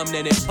something,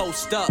 then it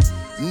post up.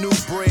 New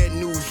bread,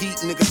 new heat,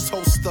 nigga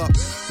toast up.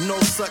 No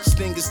such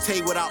thing as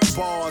Tay without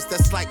bars.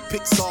 That's like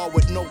Pixar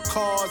with no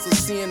cars. Or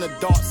seeing a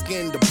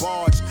dark-skinned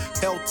barge.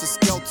 Helter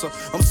skelter.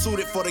 I'm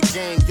suited for the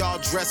game. Y'all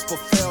dressed for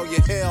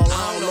failure. Hell,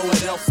 I don't know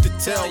what else to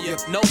tell you.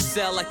 No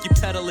sell like you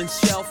peddling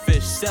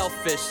shellfish.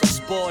 Selfish, I'm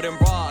spoiled and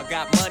raw.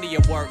 Got money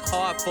and work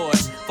hard for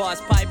it. Far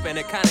as piping,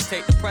 it kinda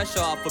take the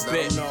pressure off a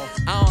bit. no.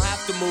 I don't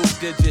have to move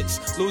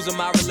digits. Losing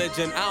my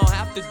religion. I don't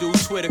have to do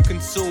Twitter,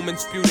 consume and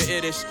spew the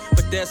Yiddish.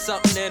 But there's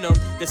something in them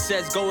that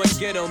says go and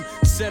get 'em,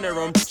 center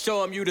 'em,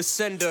 show 'em you the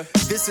sender.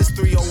 This is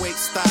 308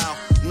 style.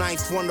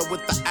 Ninth Wonder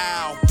with the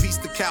owl. Peace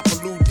to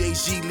Kapaloo,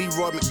 Deji,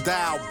 Leroy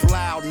McDowell.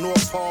 Blau,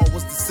 North Hall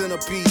was the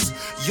centerpiece.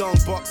 Young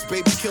Bucks,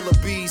 baby killer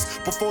bees.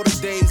 Before the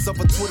days of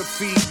a Twitter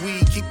feed,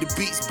 we keep the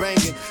beats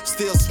banging.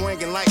 Still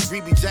swinging like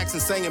Reby Jackson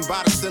singing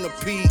by the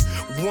centipede.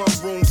 One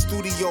room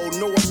studio,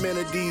 no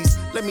amenities.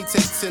 Let me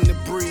take 10 to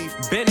breathe.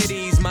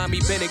 Benedict's, mommy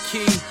been a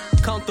key.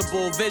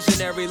 Comfortable,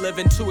 visionary,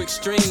 living two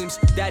extremes.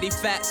 Daddy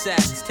fat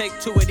sacks, take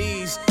two of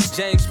these.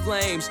 James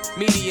Flames,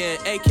 Median,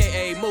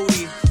 aka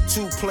Moody.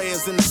 Two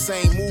players in the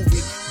same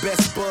movie.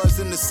 Best buzz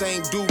in the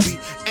same doobie.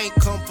 Ain't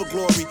come for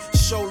glory.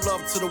 Show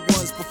love to the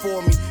ones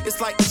before me.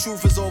 It's like the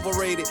truth is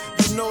overrated.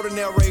 You know the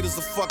narrator's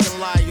a fucking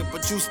liar,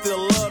 but you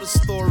still love the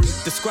story.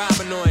 Describe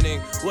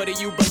anointing, what do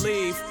you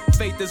believe?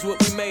 Faith is what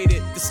we made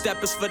it. The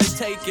step is for the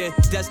taking,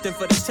 destined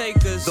for the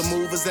takers. The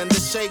movers and the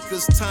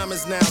shakers. Time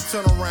is now.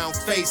 Turn around,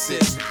 face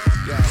it.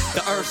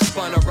 The earth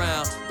spun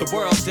around, the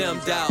world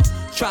dimmed out.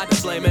 Tried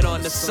to blame it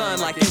on the sun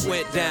like it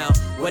went down.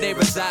 Where they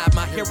reside,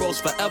 my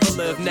heroes forever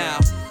live now.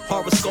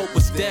 Horoscope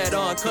was dead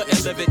on,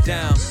 couldn't live it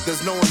down.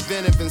 There's no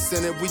inventive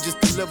incentive, we just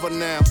deliver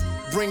now.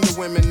 Bring the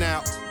women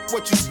out.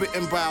 What you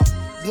spitting about?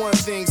 One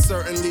thing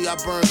certainly, I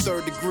burn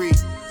third degree.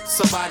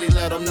 Somebody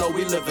let them know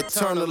we live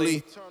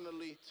eternally.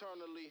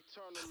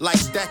 Like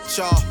that,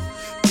 y'all.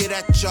 Get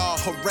at y'all,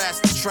 harass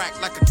the track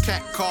like a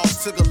cat call.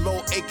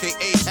 Tigger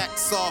aka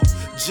Hacksaw.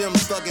 Jim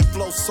thuggin'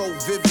 flow so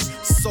vivid,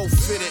 so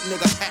fitted,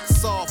 nigga,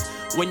 hats off.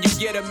 When you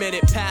get a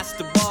minute past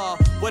the ball,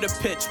 what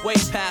a pitch, way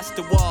past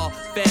the wall.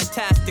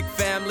 Fantastic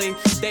family,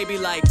 they be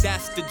like,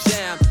 that's the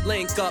jam.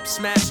 Link up,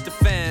 smash the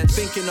fans.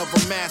 Thinking of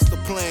a master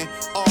plan,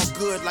 all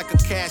good like a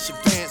cash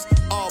advance.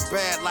 All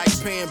bad like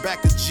paying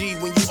back a G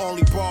when you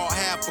only borrow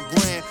half a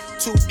grand.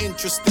 Too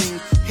interesting,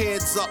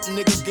 heads up,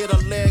 nigga, get a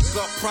leg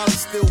up. Probably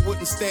still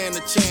wouldn't stand a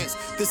chance.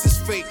 This is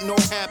fake, no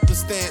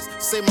happenstance.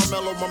 Say my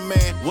mellow, my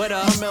man. What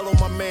up? My mellow,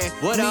 my man.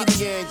 What up?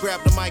 Median,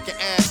 grab the mic and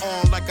add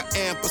on like an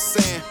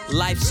ampersand.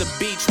 Life's a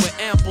beach with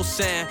ample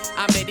sand.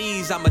 I'm at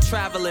ease, I'm a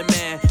traveling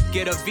man.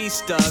 Get a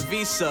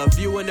visa,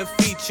 viewing the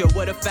feature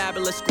with a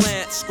fabulous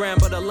glance.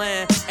 Scramble the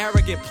land,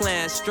 arrogant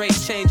plans, straight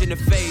changing the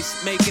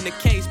face. Making the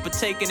case, but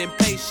taking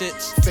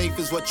impatience. Faith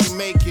is what you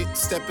make it.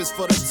 Step is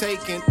for the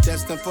taking,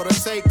 destined for the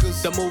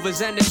takers. The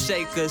movers and the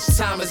shakers.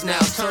 Time is now,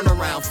 turn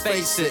around,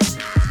 face it.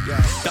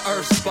 The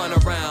earth spun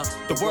around,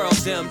 the world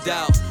dimmed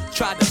out.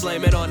 Tried to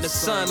blame it on the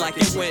sun like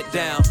it went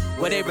down.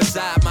 Where they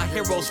reside, my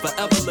heroes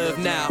forever live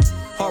now.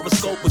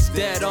 Horoscope was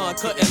dead on,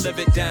 couldn't live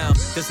it down.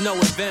 There's no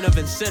inventive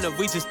incentive,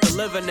 we just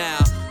deliver now.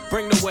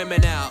 Bring the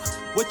women out,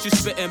 what you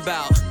spitting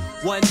about?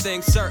 One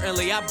thing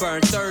certainly, I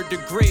burn third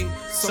degree.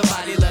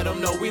 Somebody let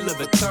them know we live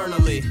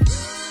eternally.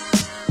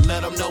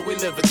 Let them know we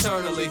live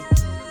eternally.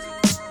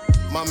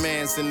 My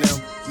man's in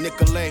them,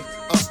 Nicolay,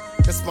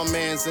 that's my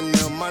man's in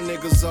them. My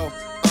niggas,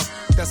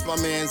 that's my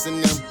man's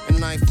in them. And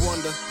Ninth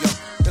Wonder, yo,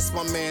 that's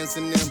my man's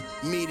in them.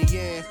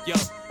 Median, yo,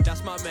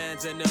 that's my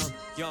man's in them.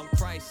 Young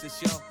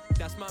Crisis, yo,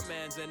 that's my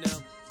man's in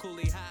them.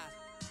 Cooley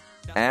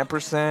High.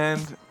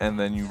 Ampersand, and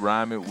then you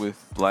rhyme it with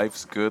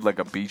life's good like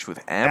a beach with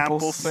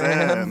ample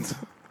sand.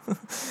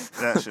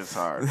 That shit's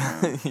hard,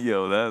 man.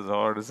 Yo, that's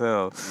hard as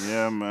hell.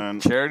 Yeah, man.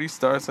 Charity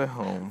starts at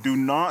home. Do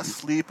not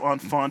sleep on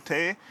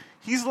Fonte.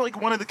 He's like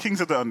one of the kings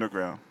of the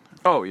underground.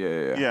 Oh,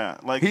 yeah. Yeah,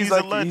 like he's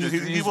a legend.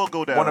 He will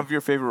go down. One of your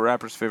favorite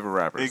rappers'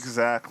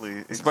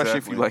 Exactly. Especially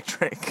if you like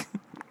Drake.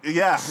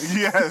 Yeah.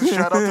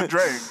 Shout out to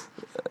Drake.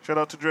 Shout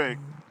out to Drake.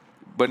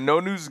 But No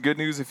News, Good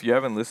News, if you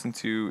haven't listened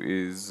to,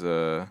 is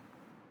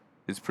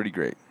pretty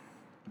great.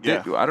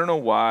 Yeah. I don't know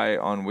why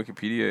on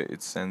Wikipedia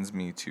it sends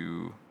me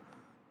to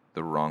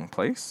the wrong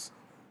place.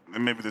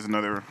 And maybe there's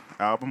another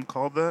album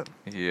called that?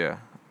 Yeah,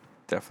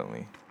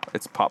 definitely.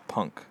 It's pop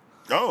punk.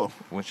 Oh.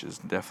 Which is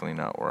definitely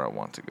not where I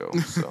want to go.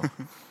 So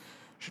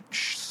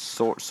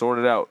sort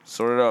it out.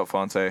 Sort it out,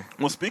 Fonte.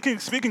 Well,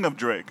 speaking of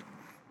Drake.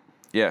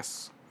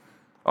 Yes.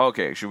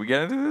 Okay, should we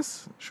get into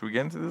this? Should we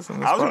get into this? I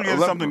was going to get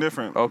into something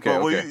different. Okay,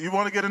 but okay. You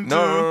want to get into?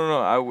 No.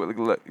 I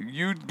will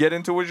you get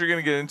into what you're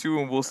gonna get into,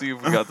 and we'll see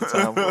if we got the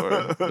time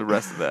for the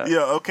rest of that.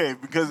 Yeah, okay.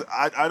 Because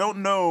I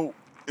don't know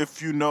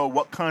if you know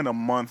what kind of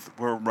month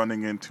we're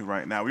running into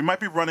right now. We might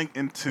be running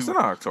into. It's not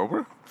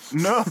October.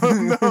 No.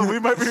 We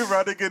might be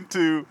running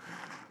into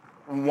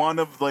one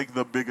of like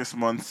the biggest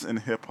months in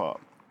hip hop.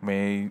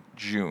 May,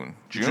 June.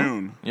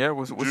 Yeah,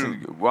 what's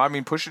June. it? Well, I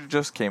mean, Pusha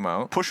just came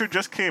out. Pusha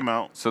just came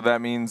out. So that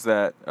means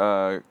that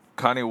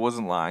Kanye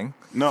wasn't lying.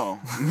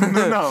 No.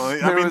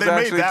 There was they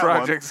actually made that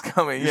projects one.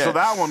 coming. Yeah. So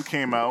that one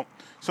came out.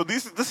 So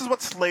this is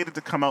what's slated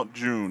to come out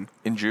June.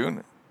 In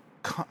June?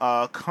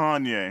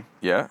 Kanye.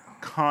 Yeah.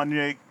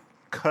 Kanye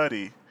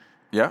Cudi.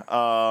 Yeah.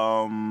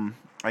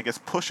 I guess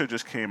Pusha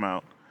just came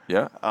out.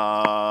 Yeah.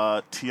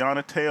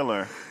 Tiana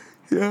Taylor.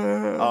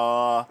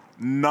 Yeah.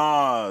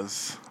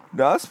 Nas.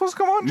 Nas supposed to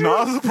come on June?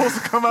 Nas is supposed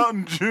to come out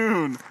in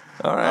June.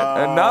 All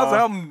right. And Nas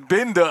album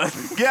been done.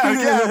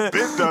 Yeah,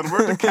 been done.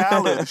 We're to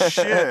Khaled.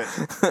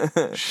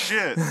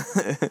 Shit.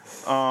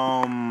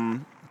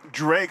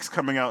 Drake's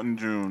coming out in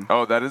June.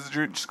 Oh, that is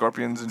June.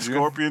 Scorpions in June?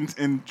 Scorpions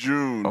in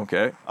June.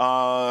 Okay.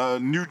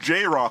 New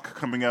J-Rock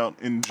coming out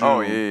in June.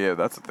 Oh, yeah,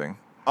 that's a thing.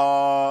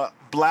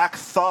 Black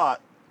Thought.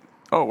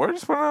 Oh, where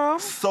just put it on?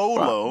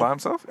 Solo. By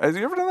himself? Has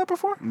he ever done that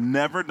before?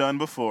 Never done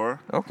before.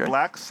 Okay.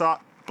 Black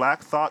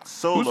Thought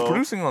solo. Who's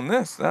producing on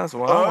this? That's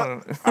what I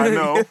want to I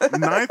know.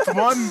 Ninth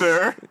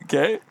Wonder.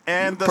 Okay.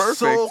 And the Perfect.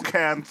 Soul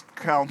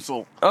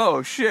Council.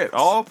 Oh, shit.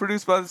 All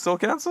produced by the Soul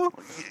Council?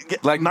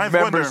 Like Ninth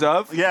members Wonder.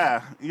 of?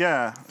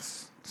 Yeah.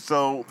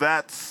 So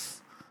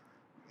that's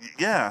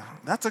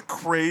a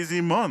crazy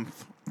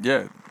month.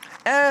 Yeah.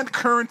 And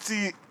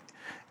Currency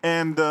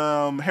and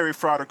Harry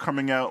Fraud are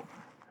coming out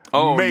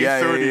May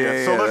 30th.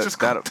 Yeah, so let's just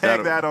that'll-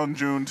 tag that on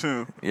June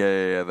too.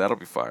 Yeah. That'll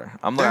be fire.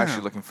 I'm Damn.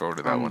 actually looking forward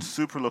to that I'm one.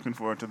 super looking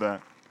forward to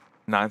that.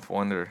 Ninth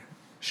Wonder.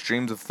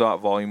 Streams of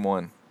Thought Volume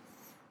 1.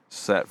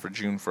 Set for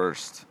June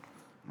 1st.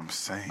 I'm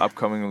saying.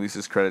 Upcoming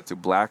releases credit to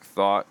Black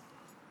Thought,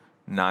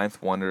 Ninth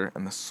Wonder,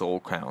 and the Soul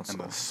Council.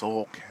 And the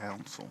Soul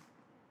Council.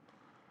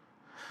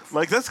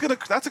 Like that's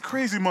a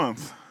crazy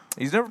month.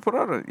 He's never put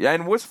out a... Yeah,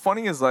 and what's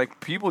funny is, like,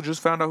 people just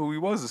found out who he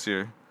was this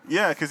year.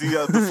 Yeah, because he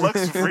the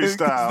Flex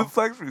freestyle. The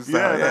Flex freestyle.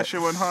 Yeah, that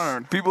shit went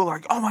hard. People are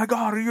like, oh my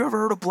God, have you ever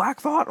heard of Black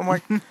Thought? I'm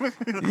like,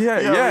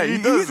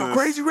 he's a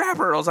crazy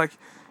rapper. I was like,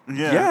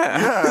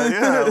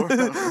 Yeah.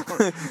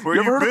 Where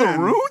you ever heard been? of The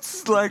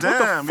Roots? Like, Damn, what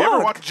the fuck? you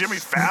ever watch Jimmy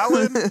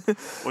Fallon?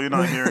 Well, you're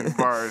not hearing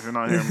bars. You're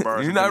not hearing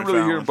bars. You're from not Jimmy really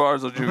Fallon. hearing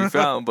bars on Jimmy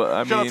Fallon, but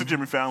I Shout out mean, to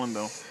Jimmy Fallon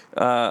though.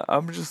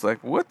 I'm just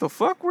like, what the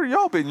fuck? Where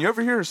y'all been? You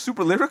ever hear of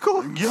Super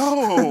Lyrical?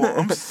 Yo,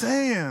 I'm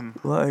saying.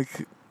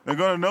 Like, they're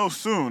gonna know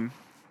soon.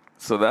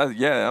 So that,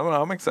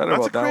 I'm excited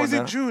That's about that one. a crazy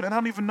now. June, and I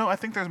don't even know. I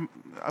think there's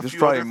There's few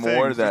probably other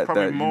more things. There's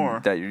probably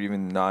more. that you're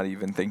even not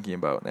even thinking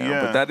about now.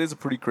 Yeah. But that is a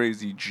pretty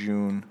crazy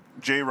June.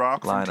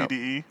 J-Rock from lineup.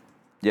 TDE.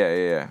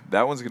 Yeah.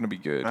 That one's gonna be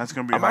good. That's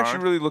gonna be I'm hard.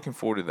 actually really looking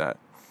forward to that.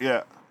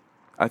 Yeah.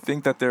 I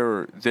think that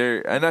they're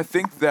and I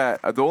think that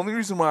the only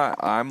reason why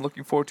I'm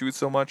looking forward to it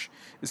so much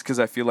is because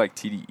I feel like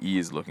TDE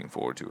is looking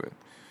forward to it.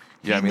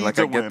 Yeah, I mean, like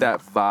I needs a get win. that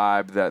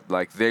vibe that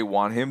like they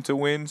want him to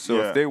win. So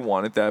Yeah. if they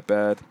want it that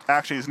bad,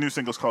 Actually, his new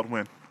single's called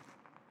Win.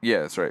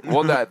 yeah, that's right.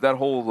 Well, that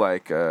whole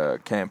like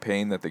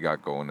campaign that they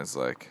got going is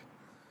like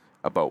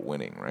about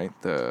winning, right?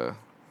 The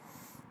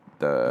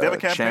They have a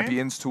campaign?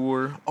 Champions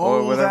Tour Oh,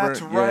 or whatever.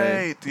 that's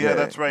right. Yeah,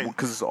 that's right.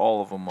 Because it's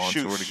all of them on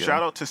Shoot, tour together.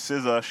 shout out to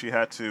SZA. She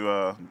had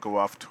to go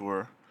off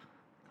tour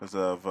because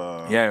of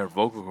Yeah, her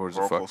vocal cords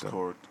are vocals fucked up,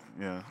 cord.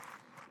 Yeah.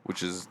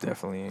 which is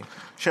definitely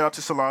Shout out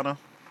to Solana.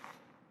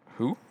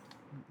 who?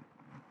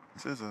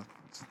 SZA.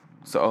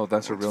 So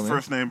that's her real name.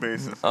 First name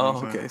basis. you know Oh,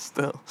 what I'm okay. saying?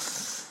 Still,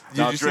 did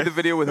No, you see Drake- the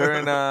video with her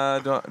and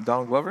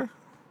Donald Glover?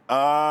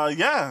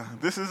 Yeah.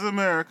 This is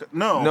America.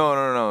 No. No.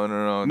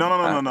 No.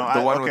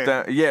 The one okay. with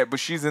that. Yeah, but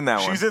she's in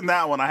that one. She's in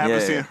that one. I haven't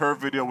Yeah, seen yeah. her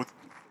video with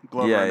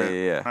Glover Yeah, in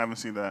it. yeah. I haven't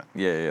seen that.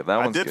 Yeah, that I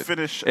one's did good.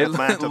 finish It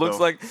Atlanta, looks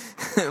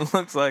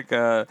though. like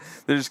they're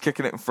just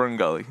kicking it in Fern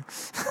Gully.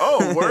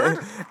 Oh, word?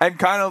 And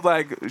kind of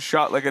like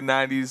shot like a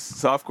 90s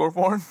softcore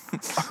porn.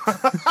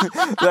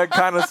 That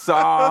kind of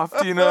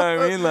soft, you know what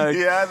I mean? Like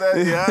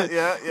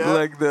yeah.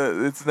 like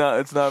it's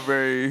not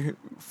very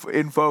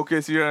in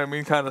focus, you know what I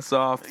mean? Kind of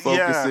soft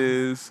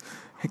focuses.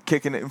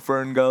 Kicking it in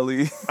Fern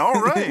Gully. All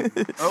right.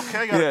 Okay,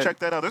 I gotta Yeah, check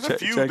that out. There's a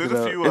few. check There's it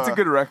a out. few. It's a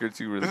good record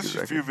too. Really There's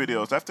good a few record.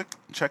 videos. I have to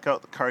check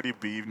out the Cardi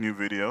B new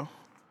video.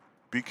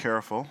 Be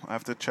careful. I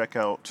have to check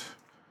out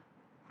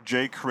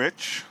Jay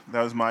Critch.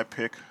 That was my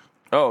pick.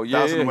 Oh yeah,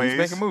 Thousand he's Ways.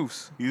 making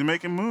moves. He's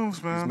making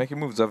moves, man. He's making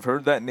moves. I've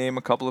heard that name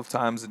a couple of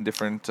times in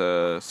different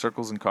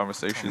circles and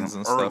conversations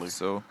and Early.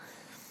 stuff.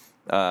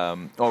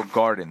 So,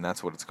 Garden,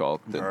 that's what it's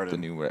called. The Garden.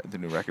 new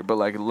record. But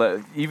like,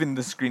 even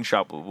the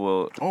screenshot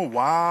will. Oh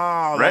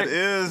wow, Right?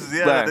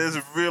 that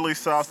is really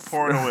soft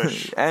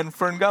porno-ish. And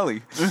Fern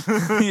Gully.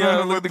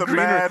 Yeah, look With at the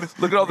mad-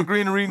 look at all the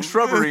greenery and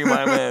shrubbery,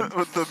 my man.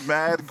 With the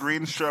mad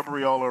green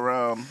shrubbery all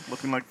around,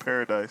 looking like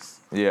paradise.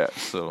 Yeah.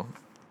 So.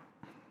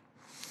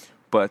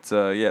 But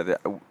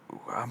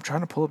I'm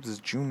trying to pull up this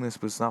June list,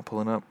 but it's not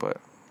pulling up. But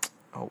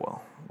Oh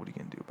well, what are you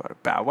gonna do about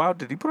it? Bow Wow,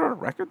 did he put out a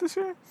record this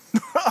year?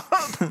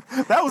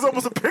 That was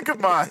almost a pick of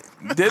mine.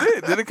 Did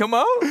it? Did it come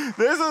out?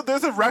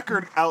 There's a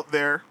record out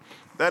there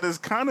that is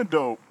kind of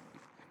dope.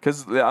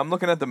 Because I'm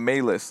looking at the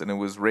May list, and it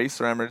was Ray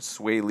Sremmurd,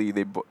 Sway Lee,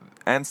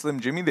 and Slim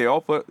Jimmy. They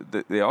all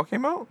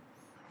came out.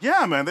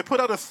 Yeah, man, they put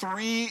out a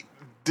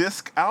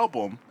 3-disc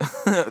album.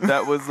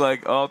 That was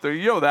like all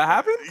three. Yo, that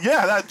happened?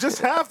 Yeah, that just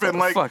happened.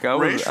 Like Fuck,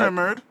 Ray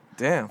Sremmurd,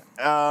 damn.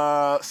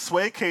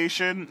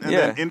 Swaycation, and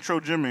Yeah. then Intro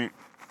Jimmy.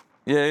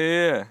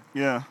 Yeah.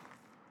 Yeah.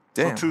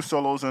 Damn. So 2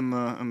 solos in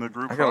the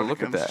group. I gotta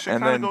look at that.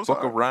 And then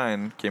Book of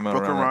Ryan came out.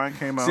 Book of around Ryan that.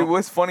 came out. See,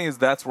 what's funny is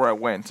that's where I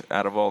went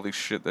out of all these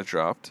shit that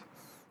dropped.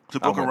 To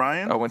Book of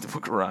Ryan? I went to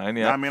Book of Ryan,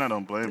 yeah. I mean, I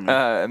don't blame you.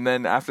 And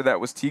then after that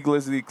was T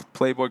Glizzy,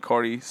 Playboy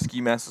Cardi,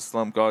 Ski Master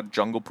Slump God,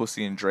 Jungle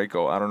Pussy, and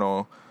Draco. I don't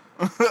know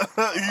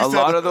a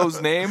lot of those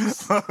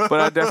names, but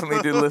I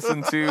definitely did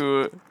listen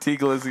to T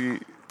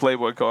Glizzy,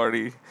 Playboy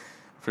Cardi,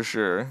 for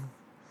sure.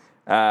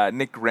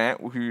 Nick Grant,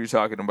 who you're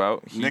talking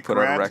about, he Nick put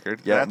out Grant, a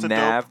record. Yeah, that's a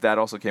Nav, dope- that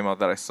also came out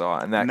that I saw,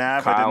 and that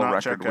Nav, I did Kyle not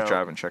record, check which out. I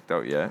haven't checked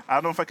out yet. I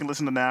don't know if I can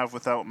listen to Nav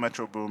without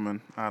Metro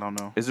Boomin. I don't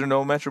know. Is there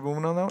no Metro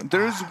Boomin on that one?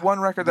 There is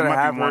one record that There I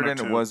might have be one heard, or and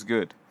it two. was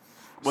good.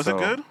 Was it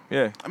good?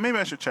 Yeah. Maybe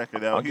I should check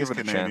it out. I'll He's give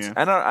it a Canadian. chance.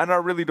 And I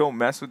really don't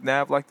mess with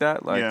Nav like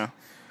that. Like, Yeah.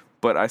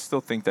 But I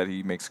still think that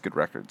he makes good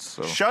records.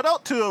 So Shout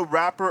out to a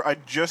rapper I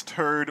just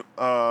heard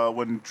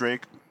when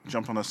Drake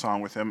jumped on a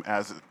song with him,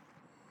 as it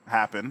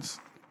happens,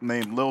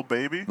 named Lil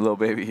Baby. Lil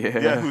Baby, yeah.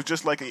 Yeah, who's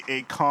just like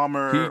a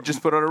calmer. He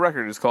just put out a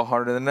record. It's called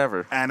Harder Than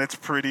Ever. And it's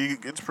pretty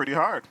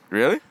hard.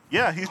 Really?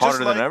 Yeah, he's Harder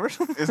just like, than ever?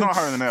 It's not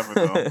harder than ever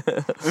though.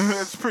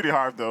 It's pretty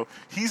hard though.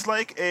 He's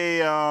like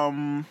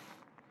a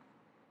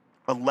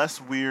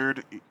less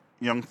weird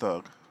Young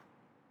Thug.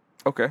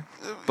 Okay.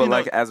 But you know,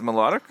 like as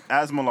melodic?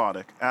 As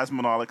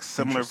melodic,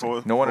 similar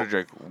voice. No wonder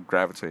Drake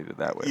gravitated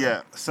that way.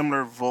 Yeah,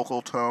 similar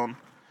vocal tone.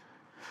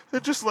 They're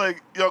just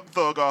like Young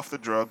Thug off the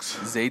drugs.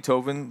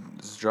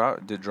 Zaytoven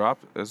did drop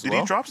as well. Did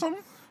he drop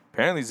something?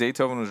 Apparently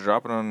Zaytoven was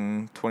dropping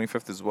on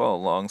 25th as well,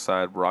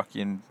 alongside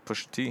Rocky and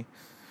Pusha T.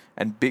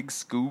 And Big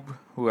Scoob,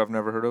 who I've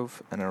never heard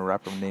of, and a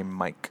rapper named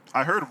Mike.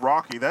 I heard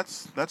Rocky.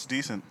 That's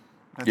decent.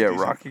 That's Yeah,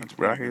 decent. Rocky That's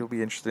pretty will good.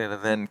 be interesting.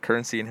 And then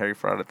Currency and Harry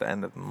Fraud at the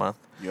end of the month.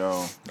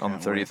 Yo, On the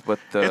can't wait. 30th. But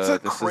It's a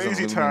this isn't crazy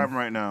loading. time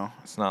right now.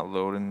 It's not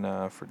loading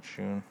for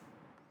June.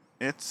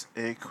 It's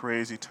a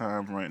crazy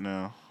time right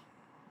now.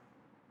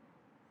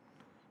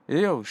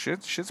 Yo,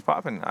 shit's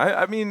popping.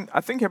 I mean, I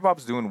think hip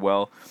hop's doing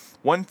well.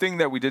 One thing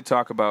that we did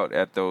talk about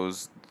at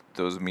those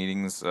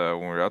meetings when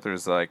we were out there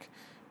is like,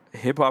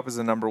 hip hop is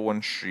the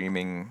 #1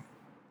 streaming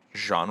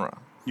genre.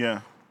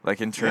 Yeah,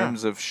 Like in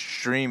terms of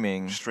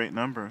streaming, straight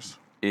numbers.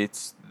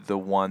 it's the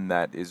one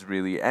that is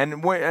really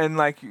and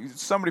like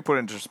somebody put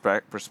into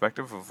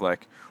perspective of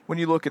like when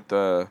you look at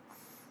the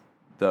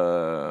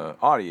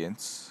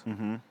audience,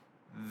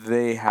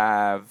 they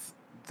have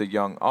the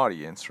young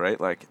audience, right?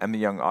 Like, and the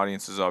young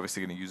audience is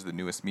obviously going to use the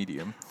newest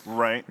medium.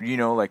 Right. You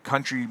know, like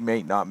country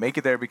may not make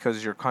it there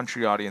because your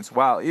country audience,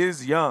 while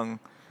is young,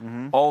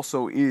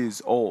 also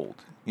is old.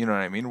 You know what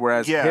I mean?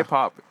 Whereas Yeah. hip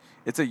hop,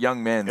 it's a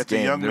young man's It's a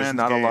game. young There's man's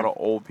not a lot game. of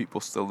old people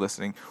still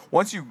listening.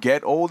 Once you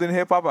get old in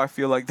hip hop, I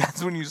feel like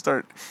that's when you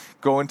start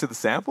going to the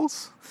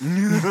samples.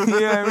 You know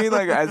what I mean?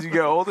 Like as you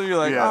get older, you're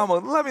like, Yeah. oh,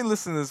 let me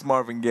listen to this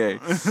Marvin Gaye.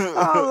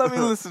 Oh, let me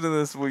listen to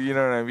this. Well, you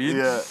know what I mean?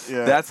 Yeah.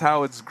 That's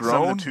how it's grown.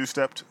 Some of the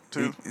two-step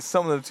too.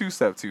 Some of the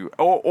two-step too.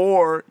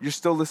 Or you're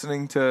still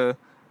listening to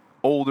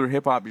older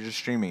hip hop. You're just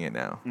streaming it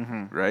now,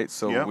 right?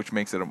 So Yep. which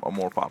makes it a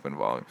more poppin'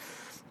 volume.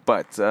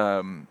 But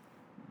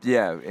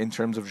yeah, in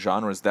terms of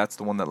genres, that's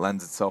the one that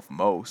lends itself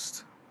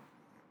most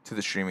to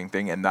the streaming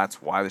thing, and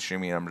that's why the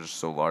streaming numbers are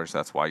so large.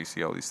 That's why you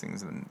see all these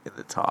things in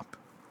the top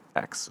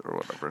X or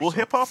whatever. Well, So-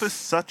 hip hop is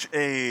such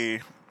a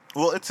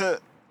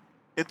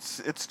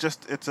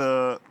it's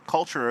a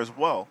culture as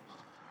well.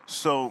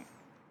 So,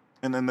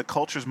 and then the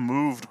culture's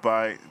moved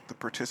by the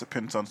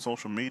participants on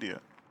social media.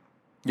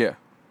 Yeah.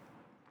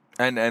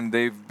 And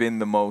they've been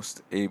the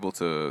most able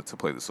to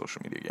play the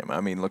social media game.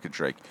 I mean, look at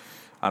Drake.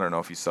 I don't know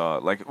if you saw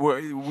it. Like,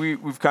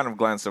 we've kind of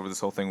glanced over this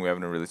whole thing. We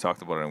haven't really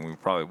talked about it, and we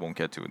probably won't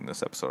get to it in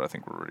this episode. I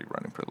think we're already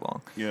running pretty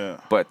long. Yeah.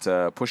 But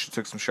Pusha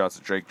took some shots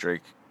at Drake.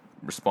 Drake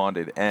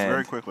responded, and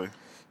Very quickly.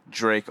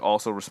 Drake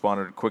also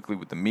responded quickly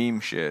with the meme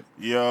shit.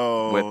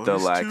 Yo. With the,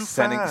 he's like, too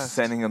sending fast.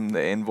 him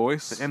the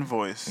invoice. The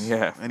invoice.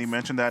 Yeah. And he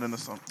mentioned that in the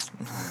song.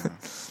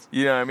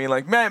 You know what I mean?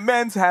 Like,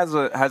 Men's has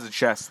a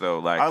chest, though.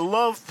 Like, I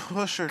love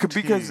Pusha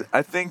T. because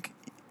I think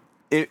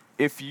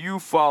if you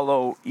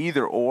follow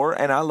either or,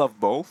 and I love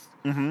both,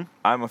 I'm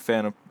a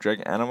fan of Drake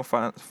and I'm a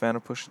fan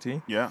of Pusha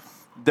T. Yeah.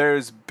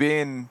 There's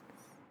been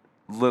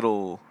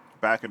little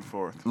Back and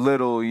forth.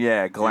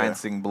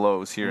 glancing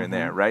blows here and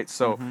there, right?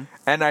 So,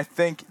 and I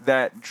think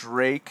that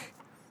Drake,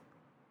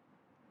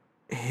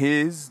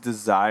 his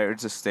desire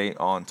to stay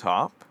on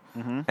top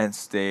and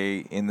stay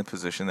in the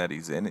position that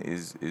he's in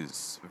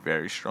is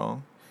very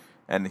strong,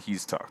 and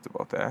he's talked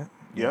about that.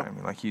 You know Yeah. what I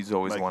mean, like he's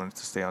always Like- wanted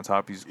to stay on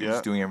top. He's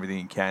Yeah. doing everything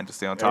he can to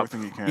stay on top,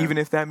 Everything he can. even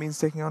if that means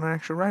taking on an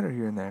extra rider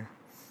here and there.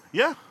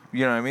 Yeah.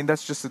 You know what I mean?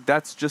 That's just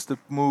a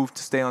move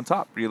to stay on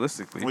top,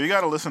 realistically. Well, you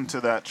got to listen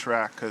to that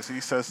track because he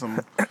says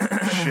some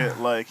shit.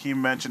 Like, he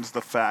mentions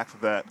the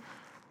fact that,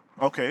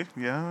 okay,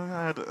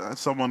 yeah, I had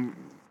someone,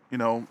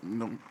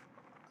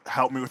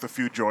 help me with a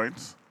few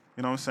joints.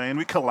 You know what I'm saying?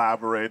 We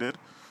collaborated.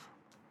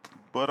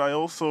 But I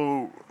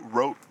also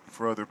wrote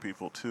for other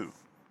people, too.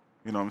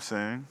 You know what I'm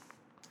saying?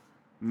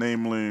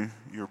 Namely,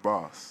 your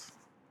boss,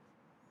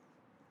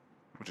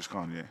 which is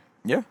Kanye.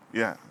 Yeah.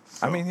 Yeah.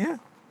 I mean, yeah.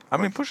 I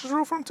mean, Pusha's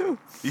wrote for him, too.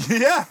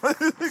 Yeah.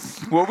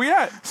 Where we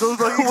at? So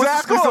it's like, What's the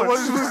exactly. So score?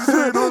 what you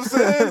know what I'm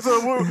saying?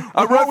 So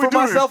I wrote we for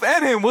doing? myself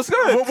and him. What's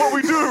good? What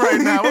we doing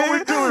right now? What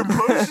we doing,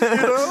 Push?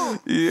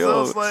 Yo.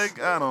 So it's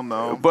like, I don't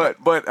know.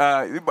 But what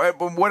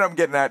I'm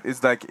getting at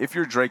is, like, if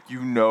you're Drake, you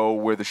know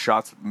where the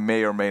shots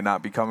may or may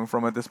not be coming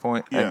from at this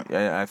point. Yeah.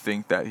 And I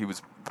think that he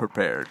was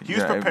prepared. He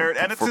was prepared,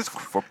 and it's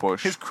for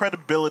Push. His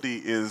credibility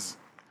is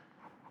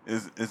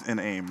in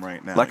aim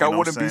right now. Like, you I know what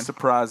wouldn't I'm be saying?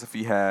 surprised if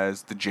he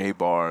has the J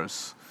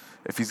bars,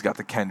 if he's got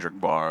the Kendrick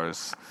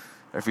bars,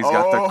 if he's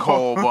got the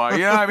Cole bar. You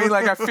know what I mean?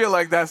 Like, I feel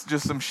like that's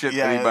just some shit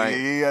that he might...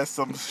 he has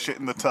some shit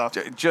in the top.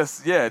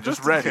 Just in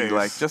ready, case.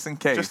 like, just in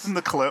case. Just in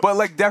the clip. But,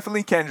 like,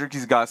 definitely Kendrick,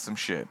 he's got some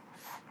shit.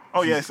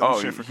 Oh, yeah,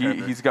 some shit for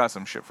Kendrick. He's got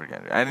some shit for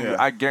Kendrick. And Yeah.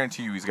 I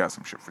guarantee you he's got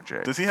some shit for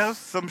Jay. Does he have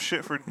some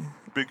shit for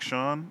Big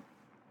Sean?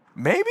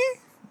 Maybe?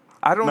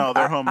 I don't know. No,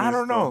 they're homies. I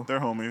don't know. They're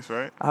homies,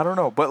 right? I don't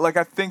know. But, like,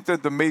 I think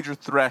that the major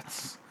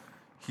threats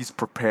he's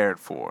prepared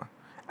for.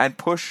 And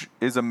Push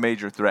is a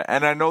major threat.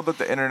 And I know that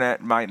the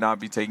internet might not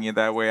be taking it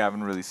that way. I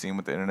haven't really seen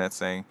what the internet's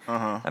saying.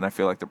 And I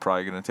feel like they're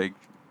probably going to take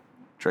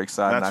Drake's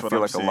side. That's and I what feel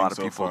I'm like a seeing lot of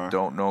so people far.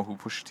 don't know who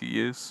Pusha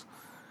T is.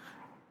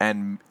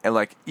 And,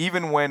 like,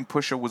 even when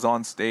Pusha was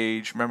on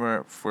stage,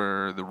 remember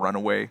for the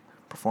Runaway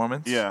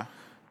performance? Yeah.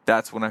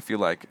 That's when I feel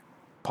like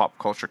pop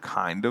culture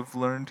kind of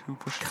learned who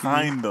Pusha T is.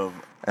 Kind of.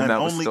 And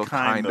that was only still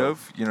kind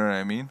of. You know what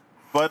I mean?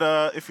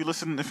 But if you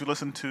listen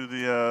to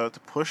the to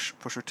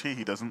Pusha T,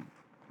 he doesn't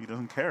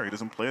care. He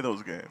doesn't play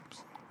those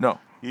games. No.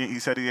 He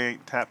said he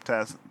ain't tap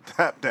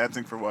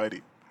dancing for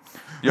Whitey.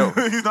 Yo,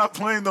 He's not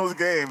playing those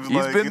games. he's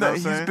like, been you know what I'm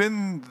he's saying?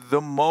 been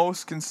the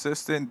most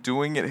consistent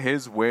doing it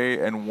his way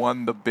and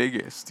won the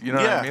biggest. You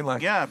know yeah, what I mean?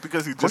 Like, yeah,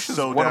 because he's Push just is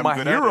so one damn of my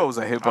good heroes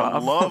at of it. hip hop. I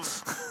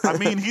love. I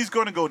mean, he's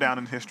going to go down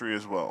in history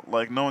as well.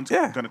 Like, no one's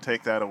Yeah. going to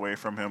take that away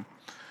from him.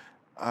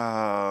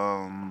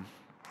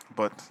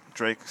 But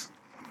Drake's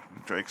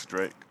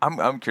Drake.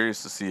 I'm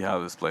curious to see how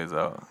this plays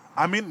out.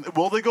 I mean,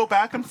 will they go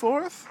back and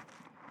forth?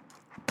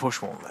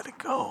 Push won't let it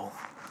go.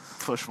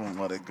 Push won't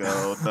let it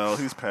go. No,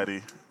 he's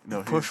petty.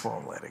 No, Push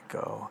won't let it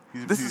go.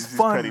 he's- This he's is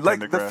fun. petty Like,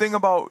 the Pendergrass. thing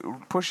about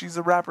Push, he's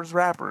a rapper's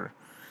rapper.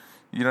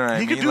 You know what I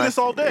mean? He could do Like, this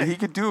all day. He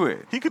could do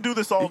it. He could do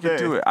this all He could day.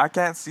 do it. I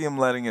can't see him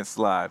letting it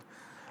slide.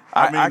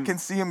 I I mean- can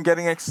see him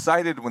getting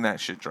excited when that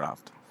shit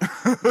dropped.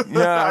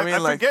 Yeah, I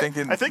mean, like, forget-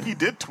 thinking. I think he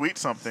did tweet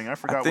something. I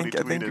forgot I think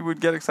what he tweeted. he would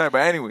get excited.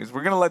 But anyways,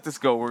 we're gonna let this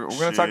go. We're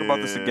gonna talk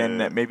about this again,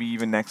 Shit. maybe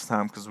even next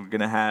time, because we're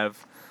gonna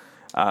have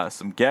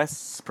some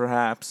guests,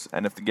 perhaps.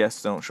 And if the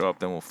guests don't show up,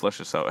 then we'll flush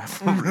this out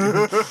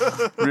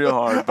real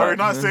hard. Are But you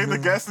not saying the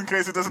guest in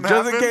case it doesn't just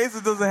happen? in case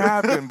it doesn't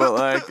happen, but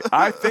like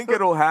I think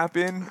it'll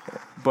happen.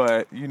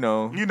 But you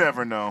know, You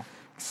never know.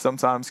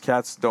 sometimes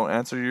cats don't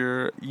answer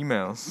your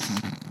emails.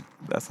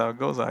 That's how it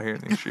goes out here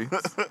in these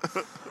streets.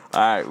 All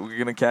right, we're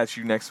going to catch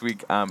you next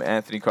week. I'm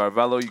Anthony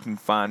Carvello. You can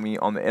find me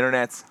on the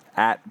internets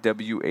at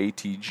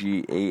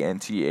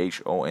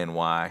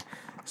WATGANTHONY.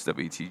 It's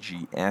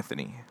WTG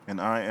Anthony. And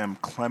I am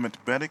Clement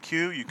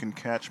Beticu. You can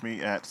catch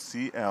me at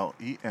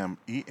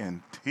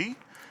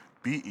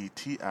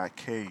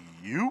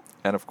CLEMENTBETIKU.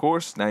 And of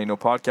course, Now You Know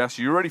Podcast.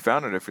 You already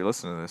found it if you're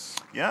listening to this.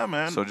 Yeah,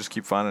 man. So just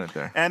keep finding it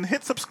there. And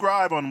hit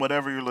subscribe on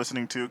whatever you're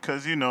listening to,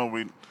 because we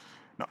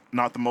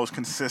not the most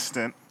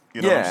consistent.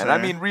 You know what I'm Yeah, and I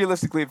saying? mean,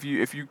 realistically, if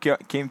you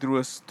came through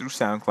us through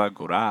SoundCloud,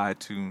 go to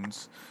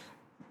iTunes,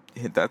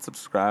 hit that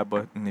subscribe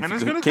button. If And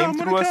it's you gonna came come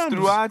when through it us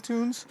through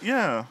iTunes,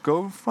 yeah.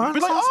 go find Be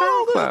us like, on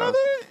oh, there's SoundCloud. another.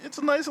 It's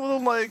a nice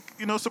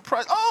little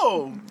surprise.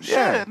 Oh, shit!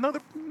 Yeah. Another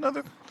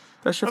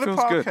That shit another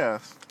feels good.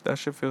 podcast. That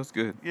shit feels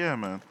good. Yeah,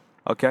 man.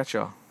 I'll catch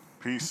y'all.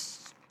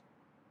 Peace.